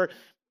sometimes where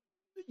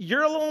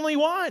you're the only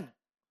one.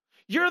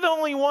 You're the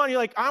only one. You're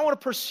like, I want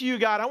to pursue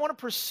God. I want to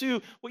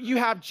pursue what you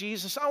have,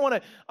 Jesus. I want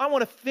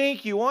to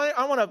thank you.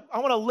 I want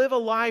to live a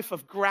life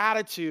of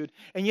gratitude.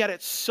 And yet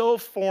it's so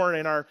foreign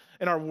in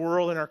our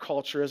world, in our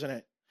culture, isn't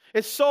it?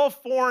 It's so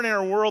foreign in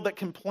our world that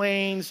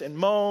complains and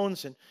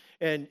moans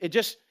and it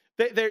just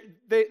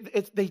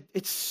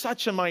it's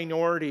such a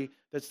minority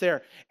that's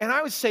there. And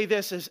I would say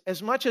this,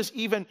 as much as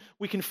even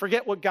we can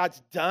forget what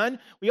God's done,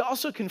 we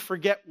also can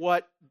forget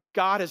what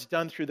God has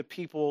done through the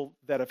people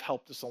that have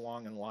helped us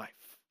along in life.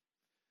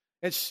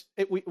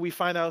 We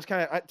find that was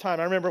kind of time.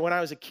 I remember when I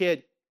was a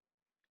kid,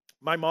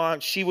 my mom,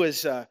 I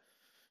was the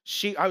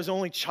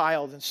only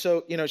child. And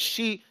so,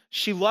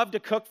 she loved to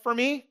cook for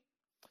me.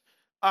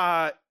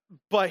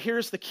 But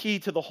here's the key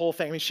to the whole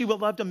thing. She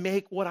would love to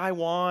make what I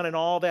want and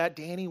all that.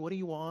 Danny, what do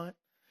you want?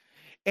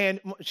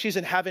 And she's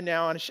in heaven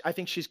now, and I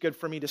think she's good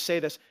for me to say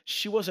this.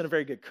 She wasn't a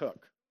very good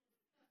cook,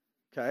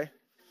 okay?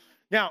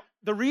 Now,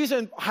 the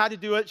reason I had to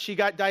do it, she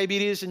got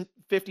diabetes in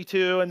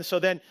 52, and so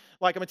then,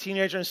 like, I'm a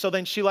teenager, and so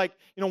then she, like,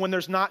 when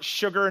there's not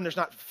sugar and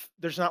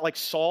there's not like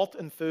salt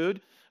in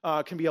food,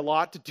 can be a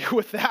lot to do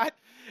with that.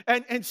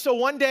 And so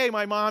one day,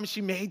 my mom,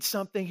 she made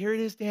something. Here it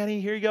is, Danny,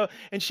 here you go.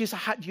 And she said,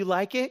 do you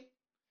like it?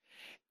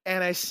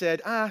 And I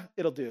said,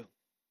 it'll do.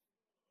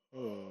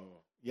 Oh,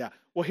 yeah.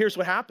 Well, here's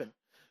what happened.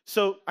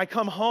 So I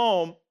come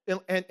home,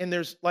 and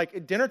there's,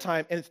 like, dinner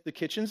time, and the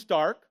kitchen's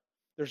dark.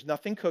 There's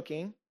nothing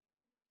cooking.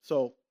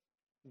 So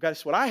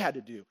guess what I had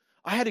to do?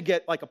 I had to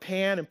get, like, a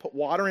pan and put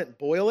water in it and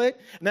boil it.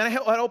 And then I had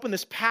to open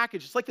this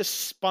package. It's like this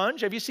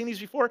sponge. Have you seen these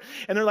before?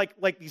 And they're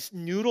like these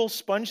noodle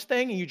sponge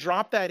thing, and you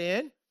drop that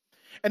in.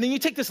 And then you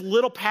take this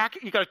little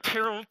packet, you got to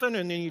tear open,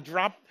 and then you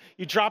drop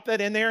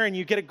that in there, and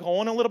you get it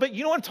going a little bit.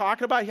 You know what I'm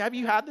talking about? Have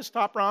you had this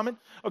top ramen?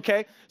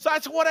 Okay, so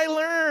that's what I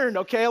learned,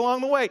 okay,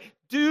 along the way.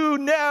 Do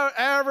never,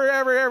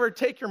 ever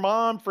take your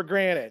mom for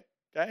granted,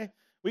 okay?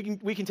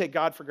 We can take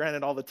God for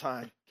granted all the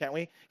time, can't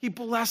we? He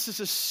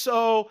blesses us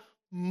so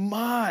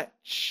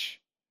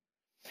much.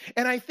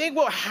 And I think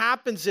what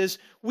happens is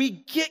we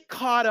get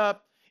caught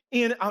up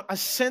in a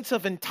sense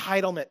of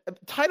entitlement.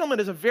 Entitlement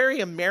is a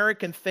very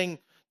American thing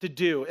to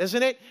do,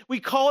 isn't it? We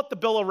call it the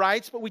Bill of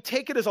Rights, but we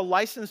take it as a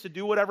license to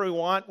do whatever we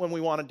want when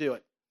we want to do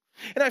it.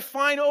 And I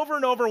find over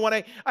and over when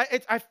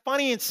I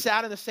funny and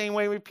sad in the same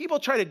way, when people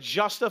try to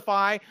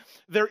justify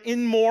their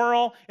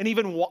immoral and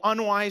even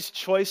unwise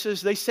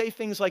choices, they say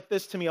things like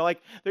this to me,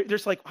 like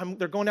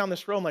they're going down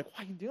this road. I'm like,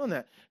 why are you doing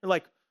that? They're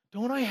like,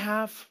 don't I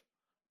have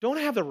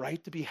the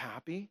right to be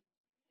happy?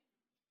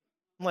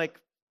 I'm like,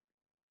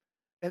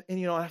 and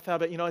I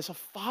thought about, as a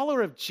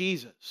follower of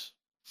Jesus,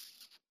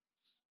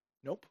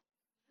 nope.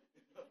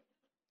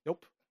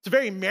 It's a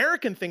very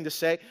American thing to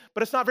say,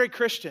 but it's not very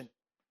Christian.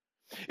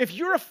 If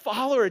you're a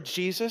follower of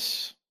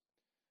Jesus,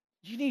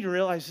 you need to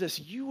realize this: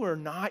 you are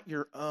not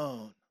your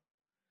own.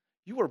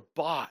 You are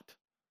bought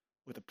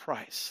with a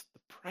price, the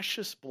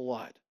precious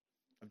blood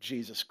of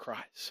Jesus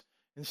Christ.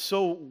 And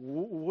so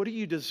what do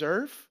you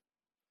deserve?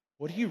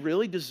 What do you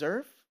really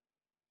deserve?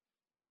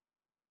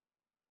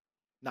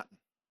 Nothing.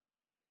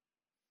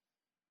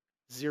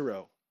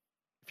 Zero.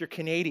 If you're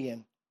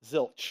Canadian,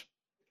 zilch.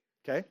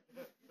 Okay?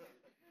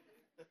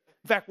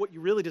 In fact, what you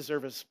really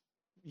deserve is,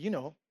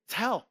 it's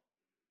hell.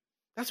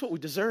 That's what we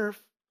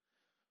deserve.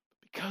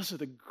 Because of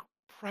the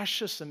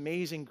precious,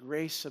 amazing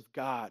grace of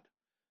God,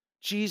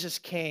 Jesus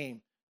came,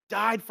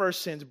 died for our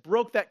sins,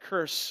 broke that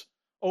curse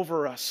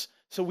over us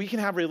so we can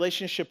have a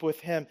relationship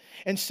with him.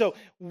 And so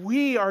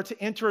we are to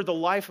enter the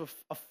life of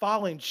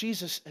following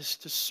Jesus as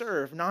to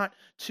serve, not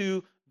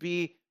to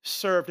be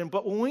served.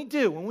 But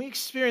when we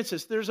experience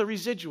this, there's a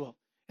residual.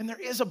 And there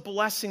is a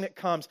blessing that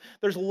comes.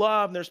 There's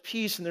love, and there's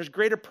peace, and there's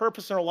greater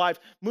purpose in our life,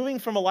 moving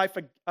from a life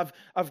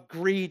of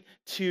greed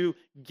to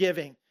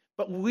giving.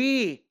 But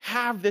we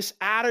have this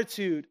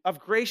attitude of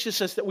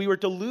graciousness that we were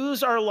to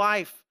lose our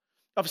life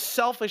of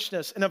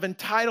selfishness and of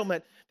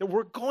entitlement, that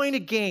we're going to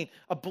gain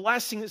a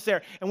blessing that's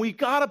there. And we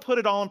got to put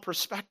it all in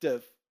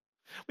perspective.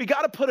 We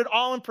got to put it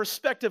all in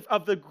perspective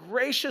of the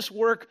gracious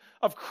work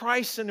of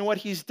Christ and what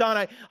he's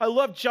done. I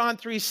love John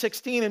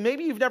 3:16, and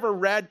maybe you've never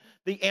read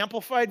the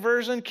Amplified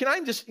version. Can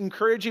I just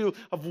encourage you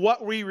of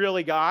what we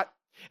really got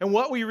and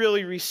what we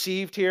really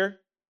received here?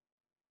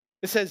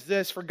 It says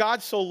this: for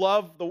God so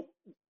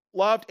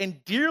loved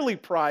and dearly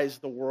prized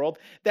the world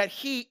that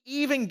he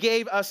even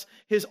gave us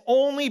his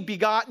only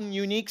begotten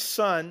unique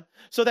Son,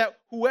 so that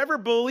whoever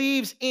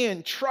believes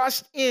in,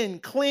 trusts in,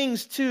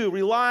 clings to,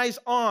 relies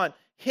on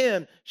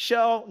him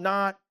shall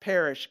not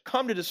perish,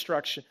 come to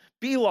destruction,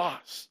 be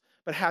lost,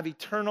 but have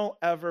eternal,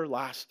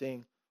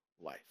 everlasting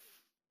life.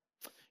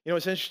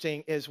 What's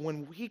interesting is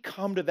when we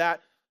come to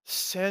that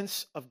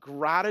sense of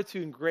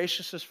gratitude and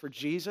graciousness for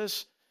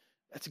Jesus,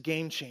 that's a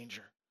game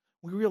changer.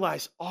 We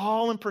realize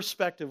all in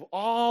perspective,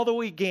 all that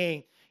we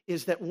gain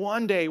is that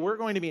one day we're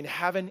going to be in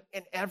heaven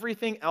and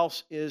everything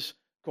else is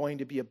going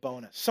to be a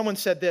bonus. Someone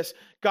said this: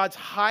 God's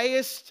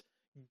highest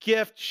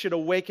gift should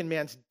awaken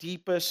man's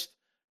deepest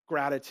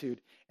gratitude.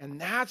 And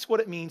that's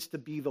what it means to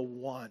be the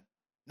one.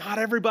 Not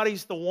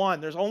everybody's the one.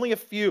 There's only a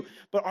few.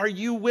 But are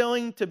you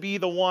willing to be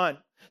the one?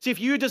 See, if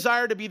you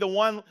desire to be the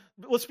one,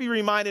 let's be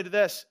reminded of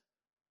this,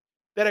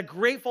 that a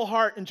grateful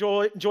heart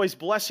enjoys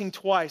blessing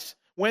twice,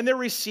 when they're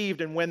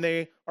received and when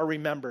they are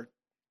remembered.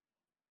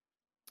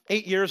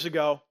 8 years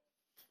ago,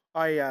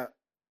 up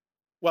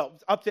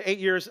to 8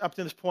 years up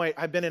to this point,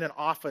 I've been in an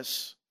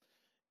office.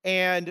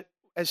 And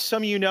as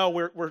some of you know,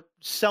 we're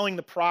selling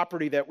the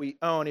property that we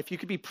own. If you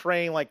could be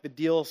praying, like the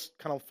deal's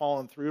kind of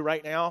falling through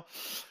right now.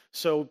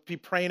 So be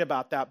praying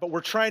about that. But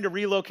we're trying to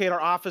relocate our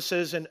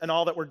offices and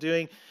all that we're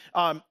doing.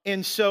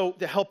 And so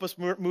to help us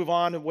move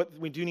on and what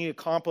we do need to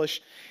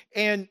accomplish.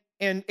 And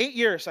in 8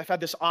 years, I've had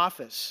this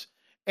office.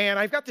 And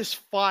I've got this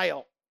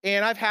file.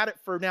 And I've had it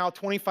for now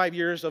 25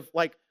 years of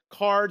like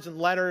cards and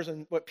letters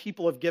and what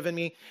people have given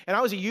me. And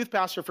I was a youth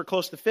pastor for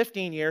close to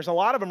 15 years. A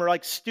lot of them are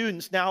like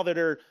students now that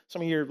are,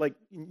 some of you are like,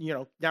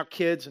 now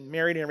kids and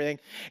married and everything.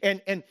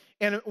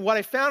 And what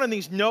I found in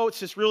these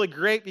notes is really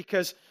great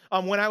because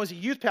when I was a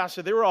youth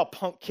pastor, they were all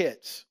punk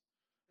kids,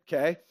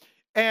 okay?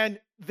 And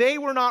they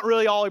were not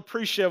really all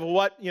appreciative of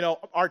what,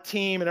 our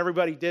team and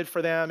everybody did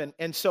for them.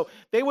 And so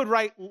they would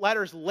write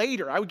letters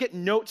later. I would get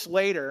notes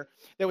later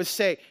that would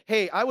say,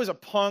 hey, I was a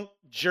punk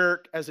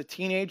jerk as a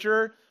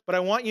teenager, but I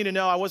want you to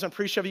know I wasn't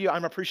appreciative of you.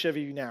 I'm appreciative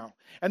of you now.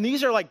 And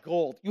these are like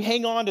gold. You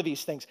hang on to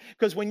these things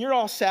because when you're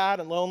all sad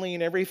and lonely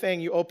and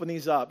everything, you open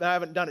these up. And I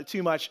haven't done it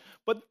too much.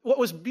 But what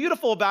was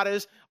beautiful about it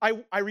is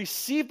I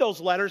received those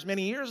letters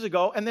many years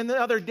ago. And then the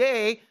other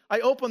day,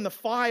 I opened the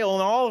file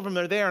and all of them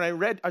are there.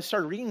 And I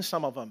started reading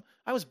some of them.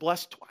 I was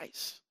blessed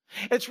twice.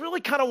 It's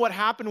really kind of what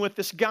happened with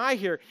this guy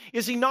here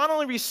is he not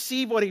only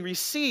received what he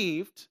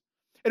received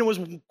and was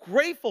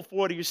grateful for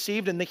what he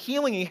received and the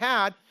healing he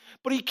had,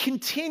 but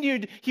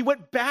he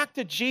went back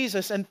to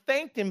Jesus and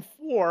thanked him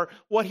for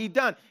what he'd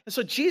done. And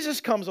so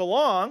Jesus comes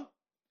along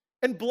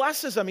and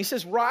blesses him. He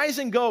says, rise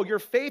and go. Your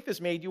faith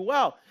has made you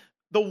well.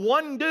 The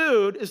one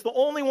dude is the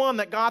only one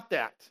that got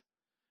that.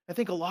 I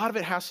think a lot of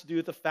it has to do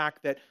with the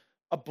fact that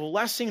a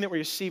blessing that we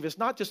receive is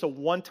not just a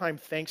one-time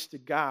thanks to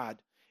God.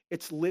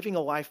 It's living a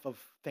life of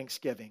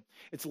thanksgiving.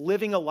 It's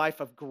living a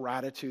life of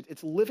gratitude.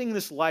 It's living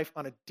this life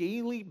on a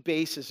daily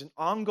basis, an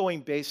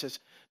ongoing basis,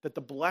 that the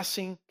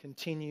blessing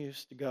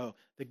continues to go.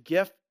 The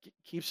gift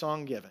keeps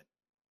on giving.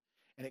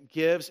 And it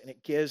gives and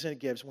it gives and it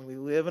gives when we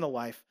live in a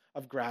life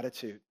of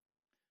gratitude.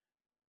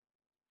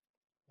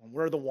 When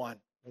we're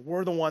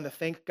the one to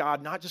thank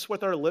God, not just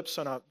with our lips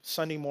on a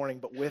Sunday morning,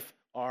 but with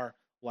our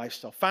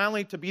lifestyle.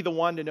 Finally, to be the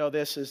one to know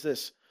this is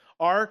this.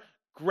 Our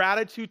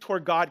gratitude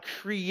toward God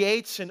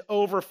creates an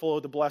overflow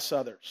to bless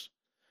others.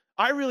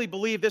 I really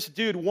believe this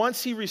dude,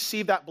 once he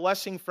received that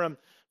blessing from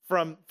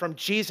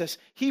Jesus,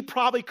 he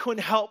probably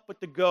couldn't help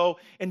but to go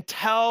and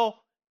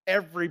tell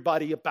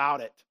everybody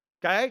about it,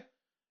 okay?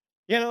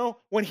 You know,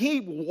 when he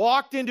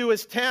walked into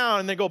his town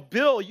and they go,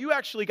 Bill, you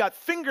actually got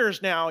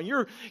fingers now.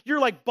 Your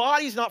like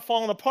body's not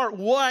falling apart.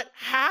 What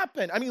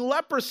happened? I mean,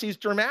 leprosy is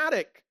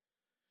dramatic.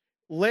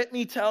 Let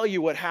me tell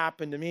you what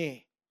happened to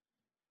me.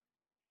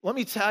 Let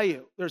me tell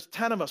you, there's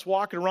 10 of us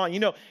walking around, you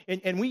know,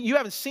 and you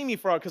haven't seen me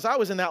for a while because I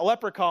was in that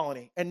leper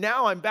colony. And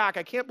now I'm back.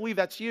 I can't believe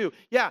that's you.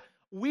 Yeah,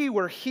 we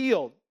were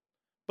healed.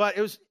 But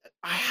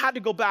I had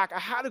to go back. I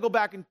had to go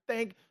back and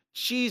thank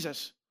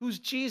Jesus. Who's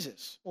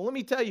Jesus? Well, let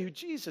me tell you who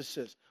Jesus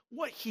is.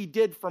 What he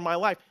did for my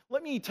life.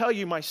 Let me tell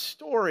you my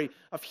story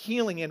of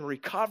healing and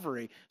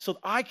recovery so that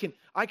I can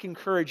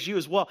encourage you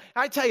as well.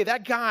 I tell you,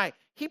 that guy,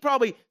 he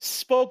probably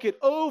spoke it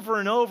over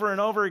and over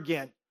and over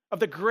again of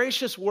the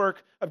gracious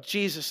work of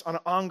Jesus on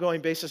an ongoing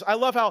basis. I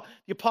love how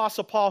the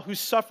Apostle Paul, who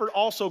suffered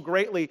also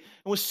greatly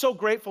and was so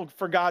grateful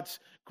for God's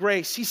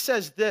grace, he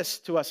says this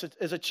to us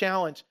as a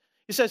challenge.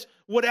 He says,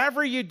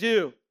 whatever you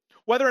do,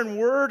 whether in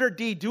word or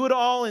deed, do it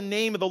all in the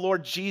name of the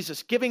Lord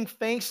Jesus, giving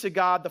thanks to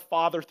God the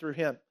Father through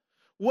him.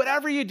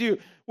 Whatever you do,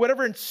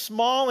 whatever in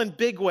small and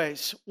big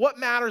ways, what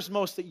matters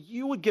most, that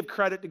you would give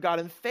credit to God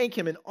and thank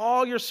him in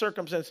all your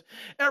circumstances,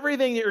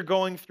 everything that you're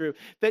going through,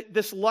 that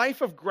this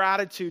life of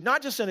gratitude,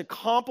 not just in a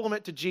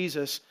compliment to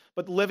Jesus,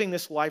 but living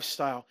this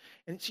lifestyle.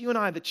 And it's you and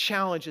I, the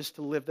challenge is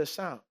to live this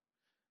out.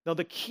 Now,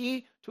 the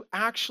key to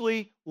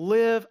actually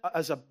live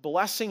as a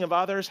blessing of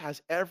others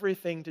has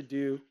everything to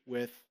do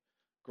with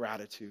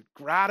gratitude.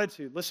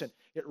 Gratitude, listen,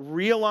 it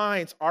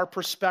realigns our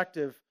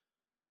perspective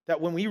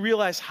that when we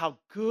realize how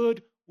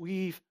good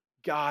we've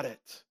got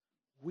it,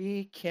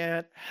 we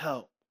can't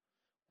help.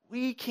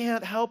 We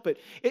can't help it.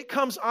 It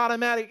comes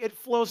automatic. It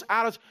flows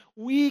out of us.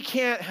 We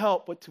can't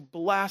help but to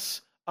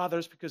bless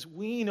others because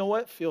we know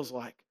what it feels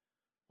like,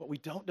 what we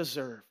don't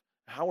deserve,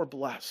 how we're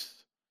blessed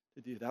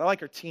to do that. I'd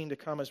like our team to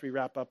come as we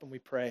wrap up and we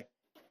pray.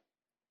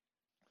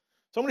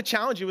 So I'm going to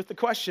challenge you with the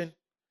question,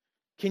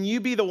 can you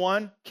be the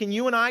one? Can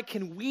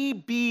we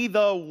be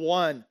the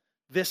one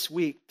this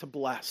week to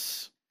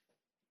bless?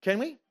 Can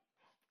we?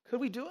 Could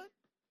we do it?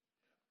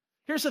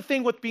 Here's the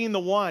thing with being the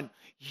one.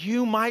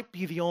 You might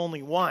be the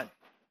only one.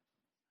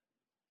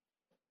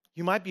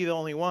 You might be the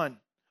only one.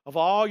 Of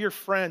all your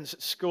friends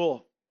at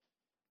school,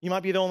 you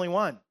might be the only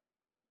one.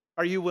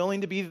 Are you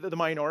willing to be the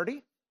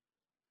minority?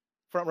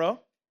 Front row?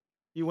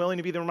 You willing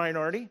to be the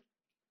minority?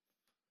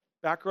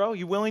 Back row?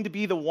 You willing to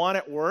be the one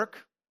at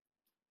work?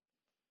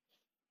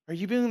 Are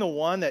you being the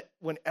one that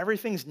when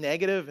everything's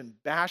negative and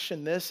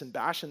bashing this and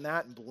bashing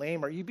that and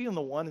blame, are you being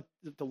the one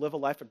to live a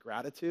life of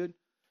gratitude?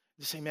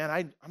 To say, man,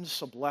 I'm just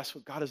so blessed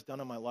what God has done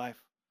in my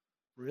life.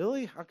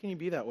 Really? How can you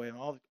be that way? And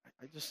let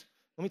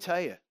me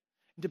tell you,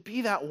 to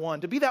be that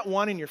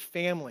one in your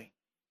family.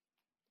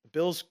 The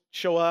bills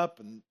show up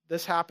and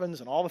this happens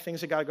and all the things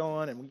that got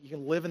going and you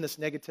can live in this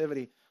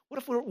negativity. What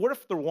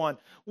if they're one?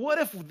 What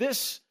if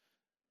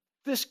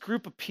this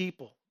group of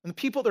people and the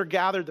people that are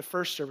gathered the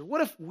first service,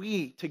 what if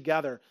we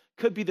together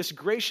could be this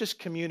gracious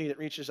community that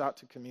reaches out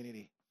to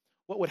community?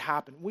 What would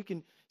happen? We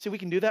can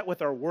do that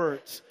with our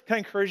words. Can I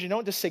encourage you?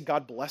 Don't just say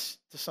God bless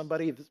to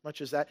somebody as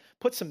much as that.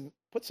 Put some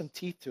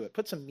teeth to it.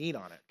 Put some meat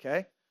on it,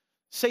 okay?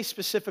 Say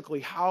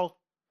specifically how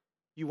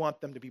you want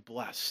them to be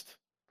blessed.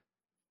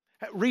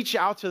 Reach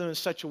out to them in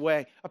such a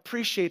way.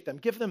 Appreciate them.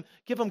 Give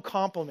them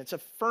compliments.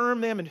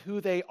 Affirm them in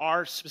who they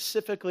are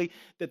specifically,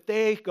 that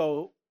they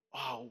go,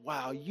 oh,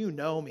 wow, you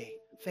know me.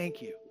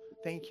 Thank you.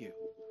 Thank you.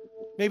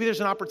 Maybe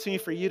there's an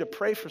opportunity for you to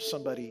pray for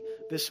somebody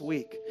this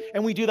week.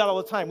 And we do that all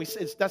the time.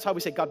 That's how we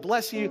say, God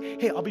bless you.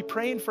 Hey, I'll be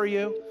praying for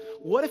you.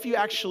 What if you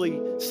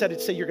actually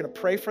say you're going to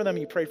pray for them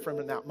and you pray for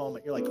them in that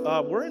moment? You're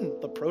like, we're in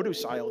the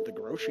produce aisle at the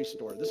grocery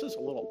store. This is a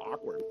little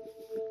awkward.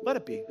 Let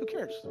it be. Who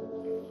cares?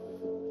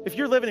 If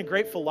you're living a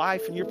grateful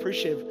life and you're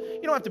appreciative,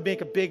 you don't have to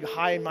make a big,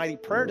 high and mighty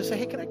prayer. Just say,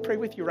 hey, can I pray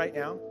with you right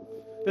now?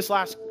 This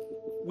last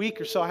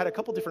week or so, I had a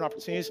couple different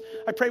opportunities.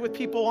 I prayed with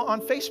people on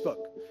Facebook.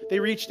 They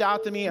reached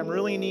out to me. I'm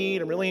really in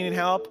need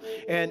help.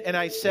 And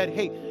I said,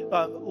 hey,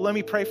 let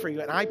me pray for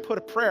you. And I put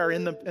a prayer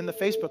in the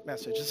Facebook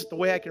message. This is the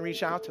way I can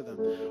reach out to them.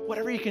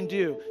 Whatever you can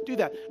do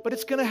that. But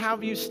it's going to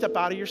have you step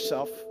out of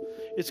yourself.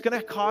 It's going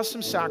to cause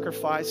some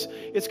sacrifice.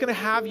 It's going to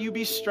have you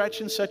be stretched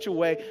in such a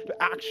way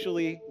to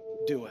actually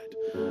do it.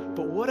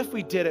 But what if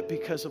we did it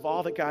because of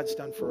all that God's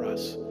done for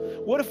us?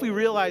 What if we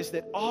realized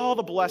that all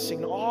the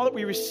blessing, all that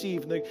we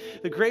receive,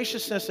 the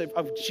graciousness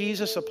of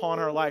Jesus upon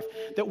our life,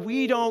 that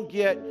we don't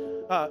get,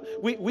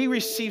 we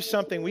receive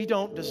something we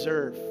don't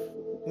deserve.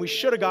 We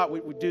should have got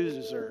what we do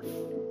deserve.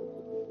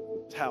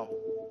 It's hell.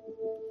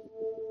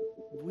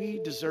 We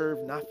deserve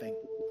nothing.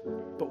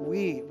 But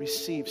we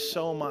receive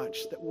so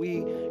much that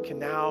we can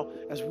now,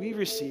 as we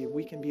receive,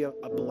 we can be a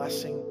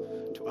blessing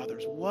to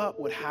others. What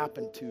would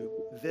happen to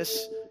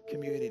this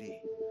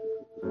community?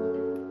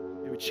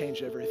 It would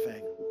change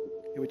everything.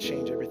 It would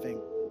change everything.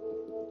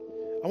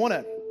 I want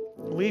to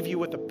leave you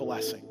with a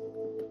blessing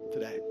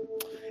today.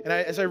 And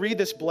as I read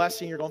this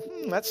blessing, you're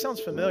going, that sounds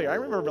familiar. I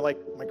remember like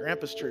my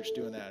grandpa's church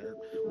doing that or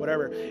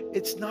whatever.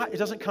 It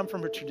doesn't come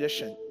from a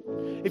tradition.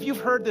 If you've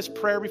heard this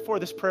prayer before,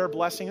 this prayer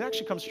blessing, it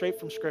actually comes straight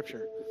from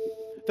Scripture.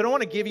 That I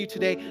want to give you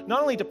today,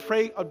 not only to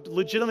pray a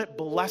legitimate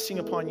blessing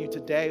upon you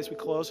today as we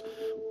close,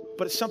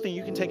 but it's something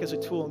you can take as a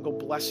tool and go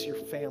bless your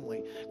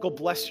family, go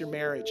bless your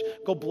marriage,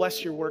 go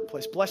bless your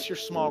workplace, bless your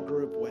small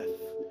group with.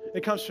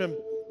 It comes from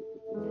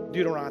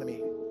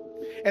Deuteronomy.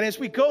 And as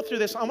we go through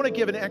this, I'm going to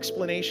give an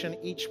explanation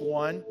each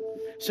one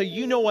so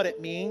you know what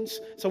it means.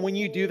 So when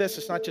you do this,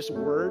 it's not just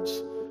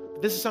words.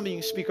 This is something you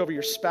can speak over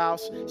your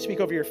spouse, speak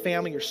over your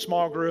family, your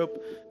small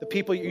group, the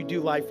people you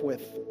do life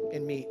with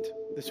and meet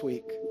this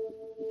week.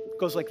 It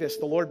goes like this: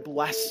 the Lord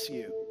bless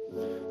you.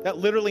 That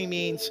literally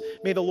means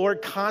may the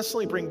Lord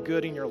constantly bring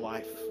good in your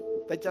life.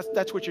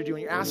 That's what you're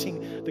doing. You're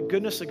asking the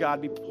goodness of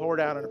God to be poured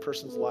out in a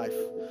person's life.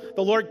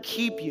 The Lord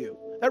keep you.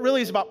 That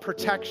really is about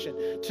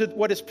protection to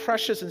what is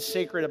precious and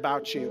sacred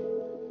about you.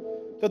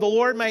 That the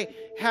Lord may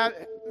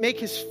make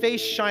his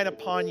face shine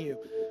upon you.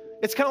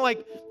 It's kind of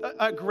like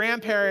a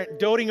grandparent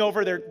doting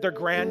over their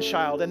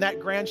grandchild, and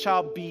that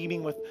grandchild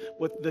beaming with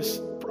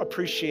this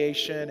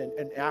appreciation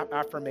and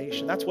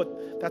affirmation. That's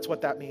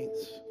what that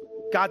means.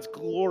 God's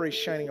glory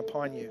shining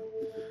upon you.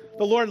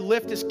 The Lord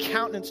lift his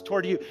countenance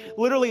toward you,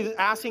 literally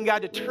asking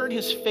God to turn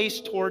his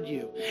face toward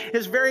you.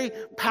 His very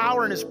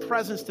power and his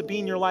presence to be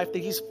in your life, that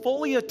he's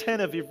fully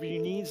attentive of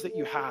your needs that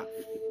you have.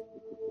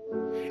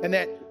 And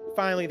that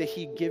finally, that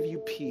he give you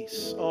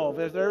peace. Oh,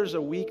 there's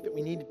a week that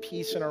we need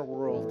peace in our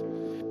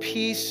world.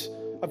 Peace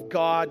of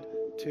God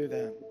to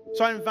them.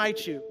 So I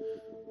invite you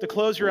to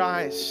close your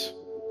eyes.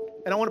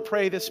 And I want to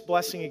pray this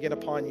blessing again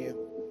upon you.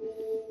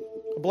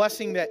 A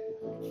blessing that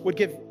would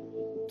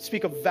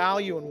speak of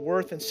value and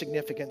worth and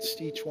significance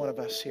to each one of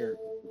us here.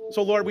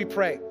 So Lord, we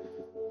pray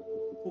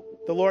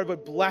the Lord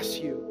would bless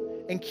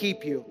you and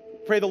keep you.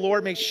 Pray the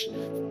Lord may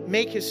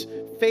make his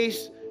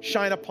face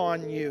shine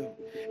upon you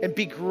and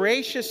be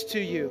gracious to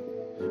you.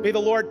 May the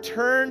Lord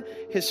turn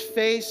his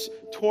face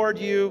toward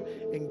you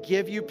and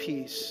give you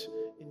peace.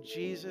 In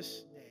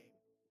Jesus' name.